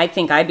 I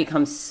think I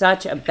become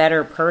such a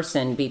better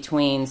person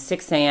between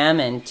 6 a.m.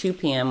 and 2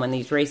 p.m. when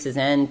these races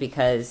end,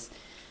 because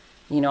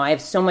I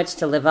have so much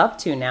to live up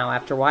to now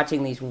after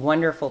watching these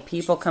wonderful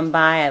people come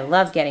by. I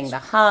love getting the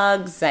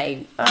hugs.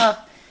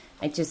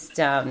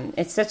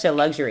 It's such a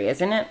luxury,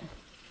 isn't it?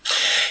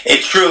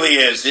 It truly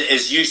is.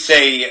 As you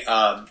say,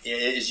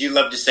 as you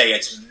love to say,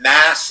 it's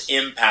mass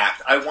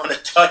impact. I want to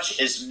touch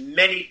as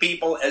many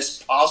people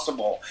as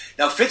possible.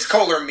 Now,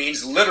 Fitz-Kohler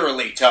means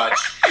literally touch.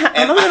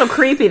 I'm a little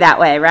creepy that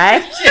way,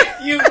 right?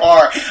 You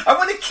are. I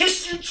want to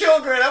kiss your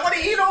children. I want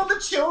to eat all the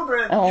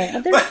children.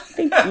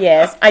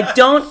 Yes. I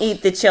don't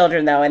eat the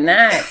children, though, and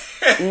that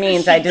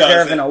means I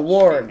deserve an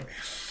award.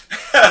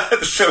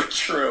 So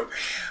true.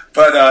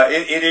 But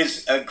it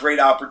is a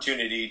great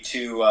opportunity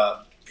to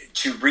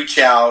reach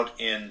out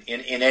in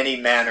any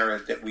manner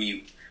that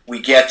we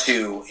get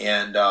to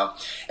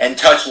and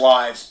touch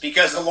lives,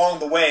 because along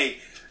the way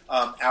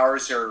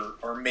ours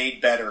are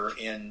made better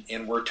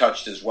and we're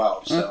touched as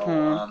well.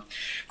 So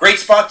great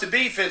spot to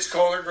be,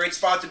 Fitz-Kohler. Great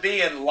spot to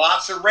be, and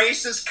lots of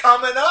races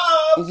coming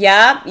up.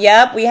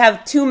 Yep. We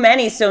have too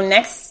many. So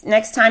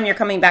next time you're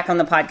coming back on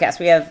the podcast,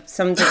 we have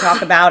some to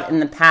talk about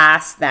in the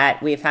past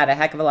that we've had a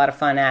heck of a lot of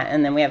fun at,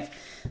 and then we have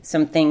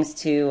some things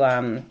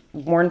to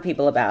warn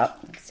people about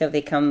so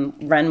they come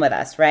run with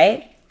us,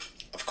 right?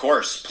 Of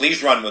course.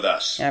 Please run with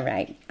us. All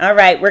right.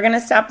 We're going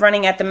to stop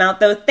running at the mouth,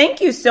 though. Thank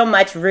you so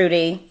much,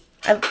 Rudy.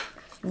 I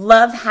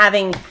love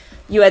having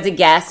you as a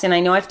guest, and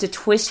I know I have to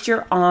twist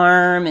your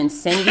arm and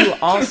send you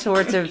all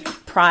sorts of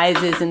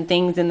prizes and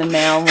things in the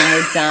mail when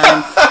we're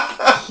done.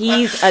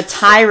 He's a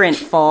tyrant,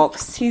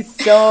 folks. He's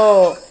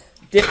so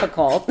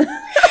difficult.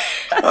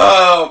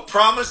 Oh,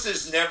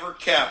 promises never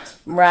kept.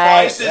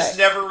 Right. Prizes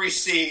never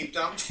received.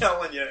 I'm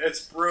telling you,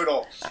 it's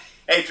brutal.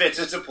 Hey, Fitz,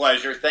 it's a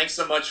pleasure. Thanks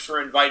so much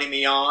for inviting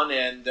me on,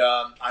 and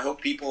I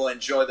hope people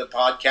enjoy the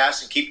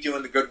podcast and keep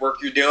doing the good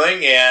work you're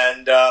doing,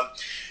 and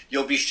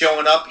you'll be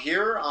showing up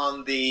here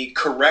on the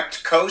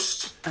correct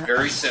coast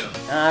very soon.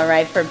 All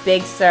right, for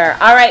Big Sir.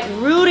 All right,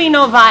 Rudy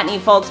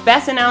Novotny, folks,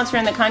 best announcer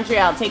in the country.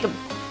 I'll take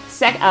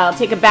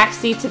a back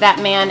seat to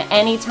that man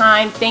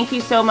anytime. Thank you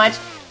so much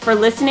for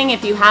listening.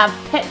 If you have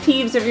pet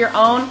peeves of your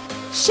own,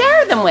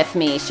 share them with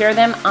me. Share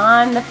them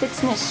on the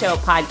Fitzness Show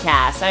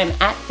podcast. I'm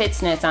at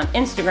Fitzness on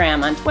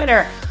Instagram, on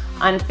Twitter,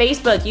 on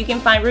Facebook. You can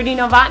find Rudy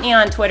Novotny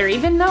on Twitter,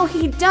 even though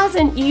he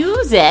doesn't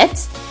use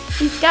it.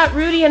 He's got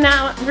Rudy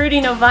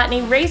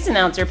Novotny Race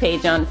Announcer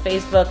page on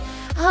Facebook,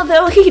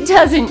 although he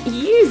doesn't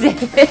use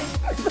it.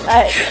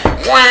 But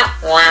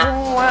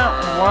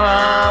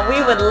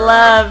we would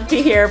love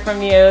to hear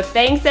from you.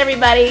 Thanks,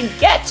 everybody.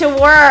 Get to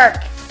work.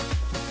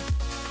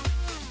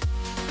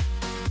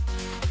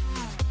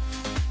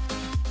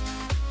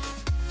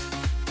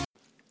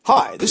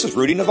 Hi, this is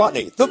Rudy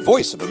Novotny, the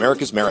voice of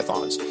America's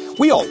marathons.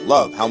 We all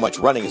love how much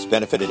running has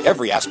benefited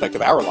every aspect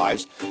of our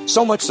lives,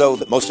 so much so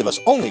that most of us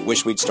only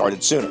wish we'd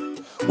started sooner.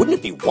 Wouldn't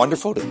it be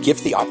wonderful to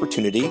give the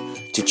opportunity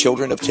to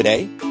children of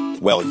today?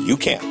 Well, you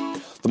can.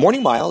 The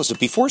Morning Mile is a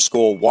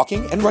before-school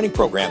walking and running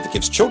program that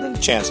gives children a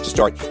chance to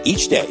start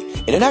each day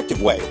in an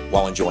active way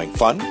while enjoying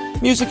fun,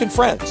 music, and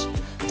friends.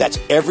 That's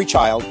every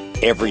child,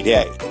 every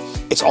day.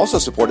 It's also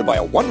supported by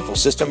a wonderful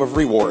system of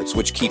rewards,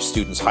 which keeps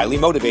students highly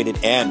motivated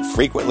and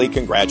frequently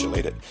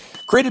congratulated.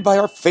 Created by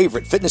our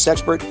favorite fitness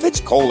expert,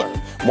 Fitz-Kohler,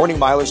 Morning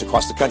Milers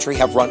across the country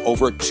have run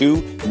over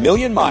 2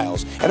 million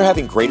miles and are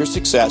having greater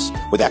success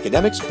with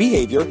academics,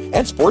 behavior,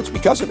 and sports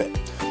because of it.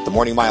 The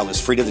Morning Mile is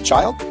free to the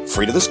child,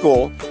 free to the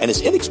school, and is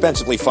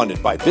inexpensively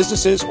funded by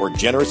businesses or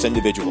generous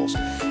individuals.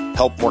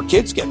 Help more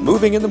kids get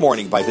moving in the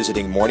morning by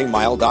visiting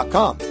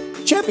morningmile.com.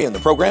 Champion the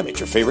program at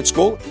your favorite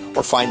school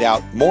or find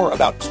out more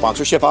about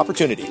sponsorship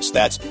opportunities.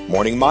 That's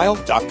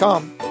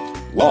morningmile.com.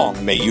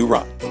 Long may you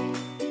run.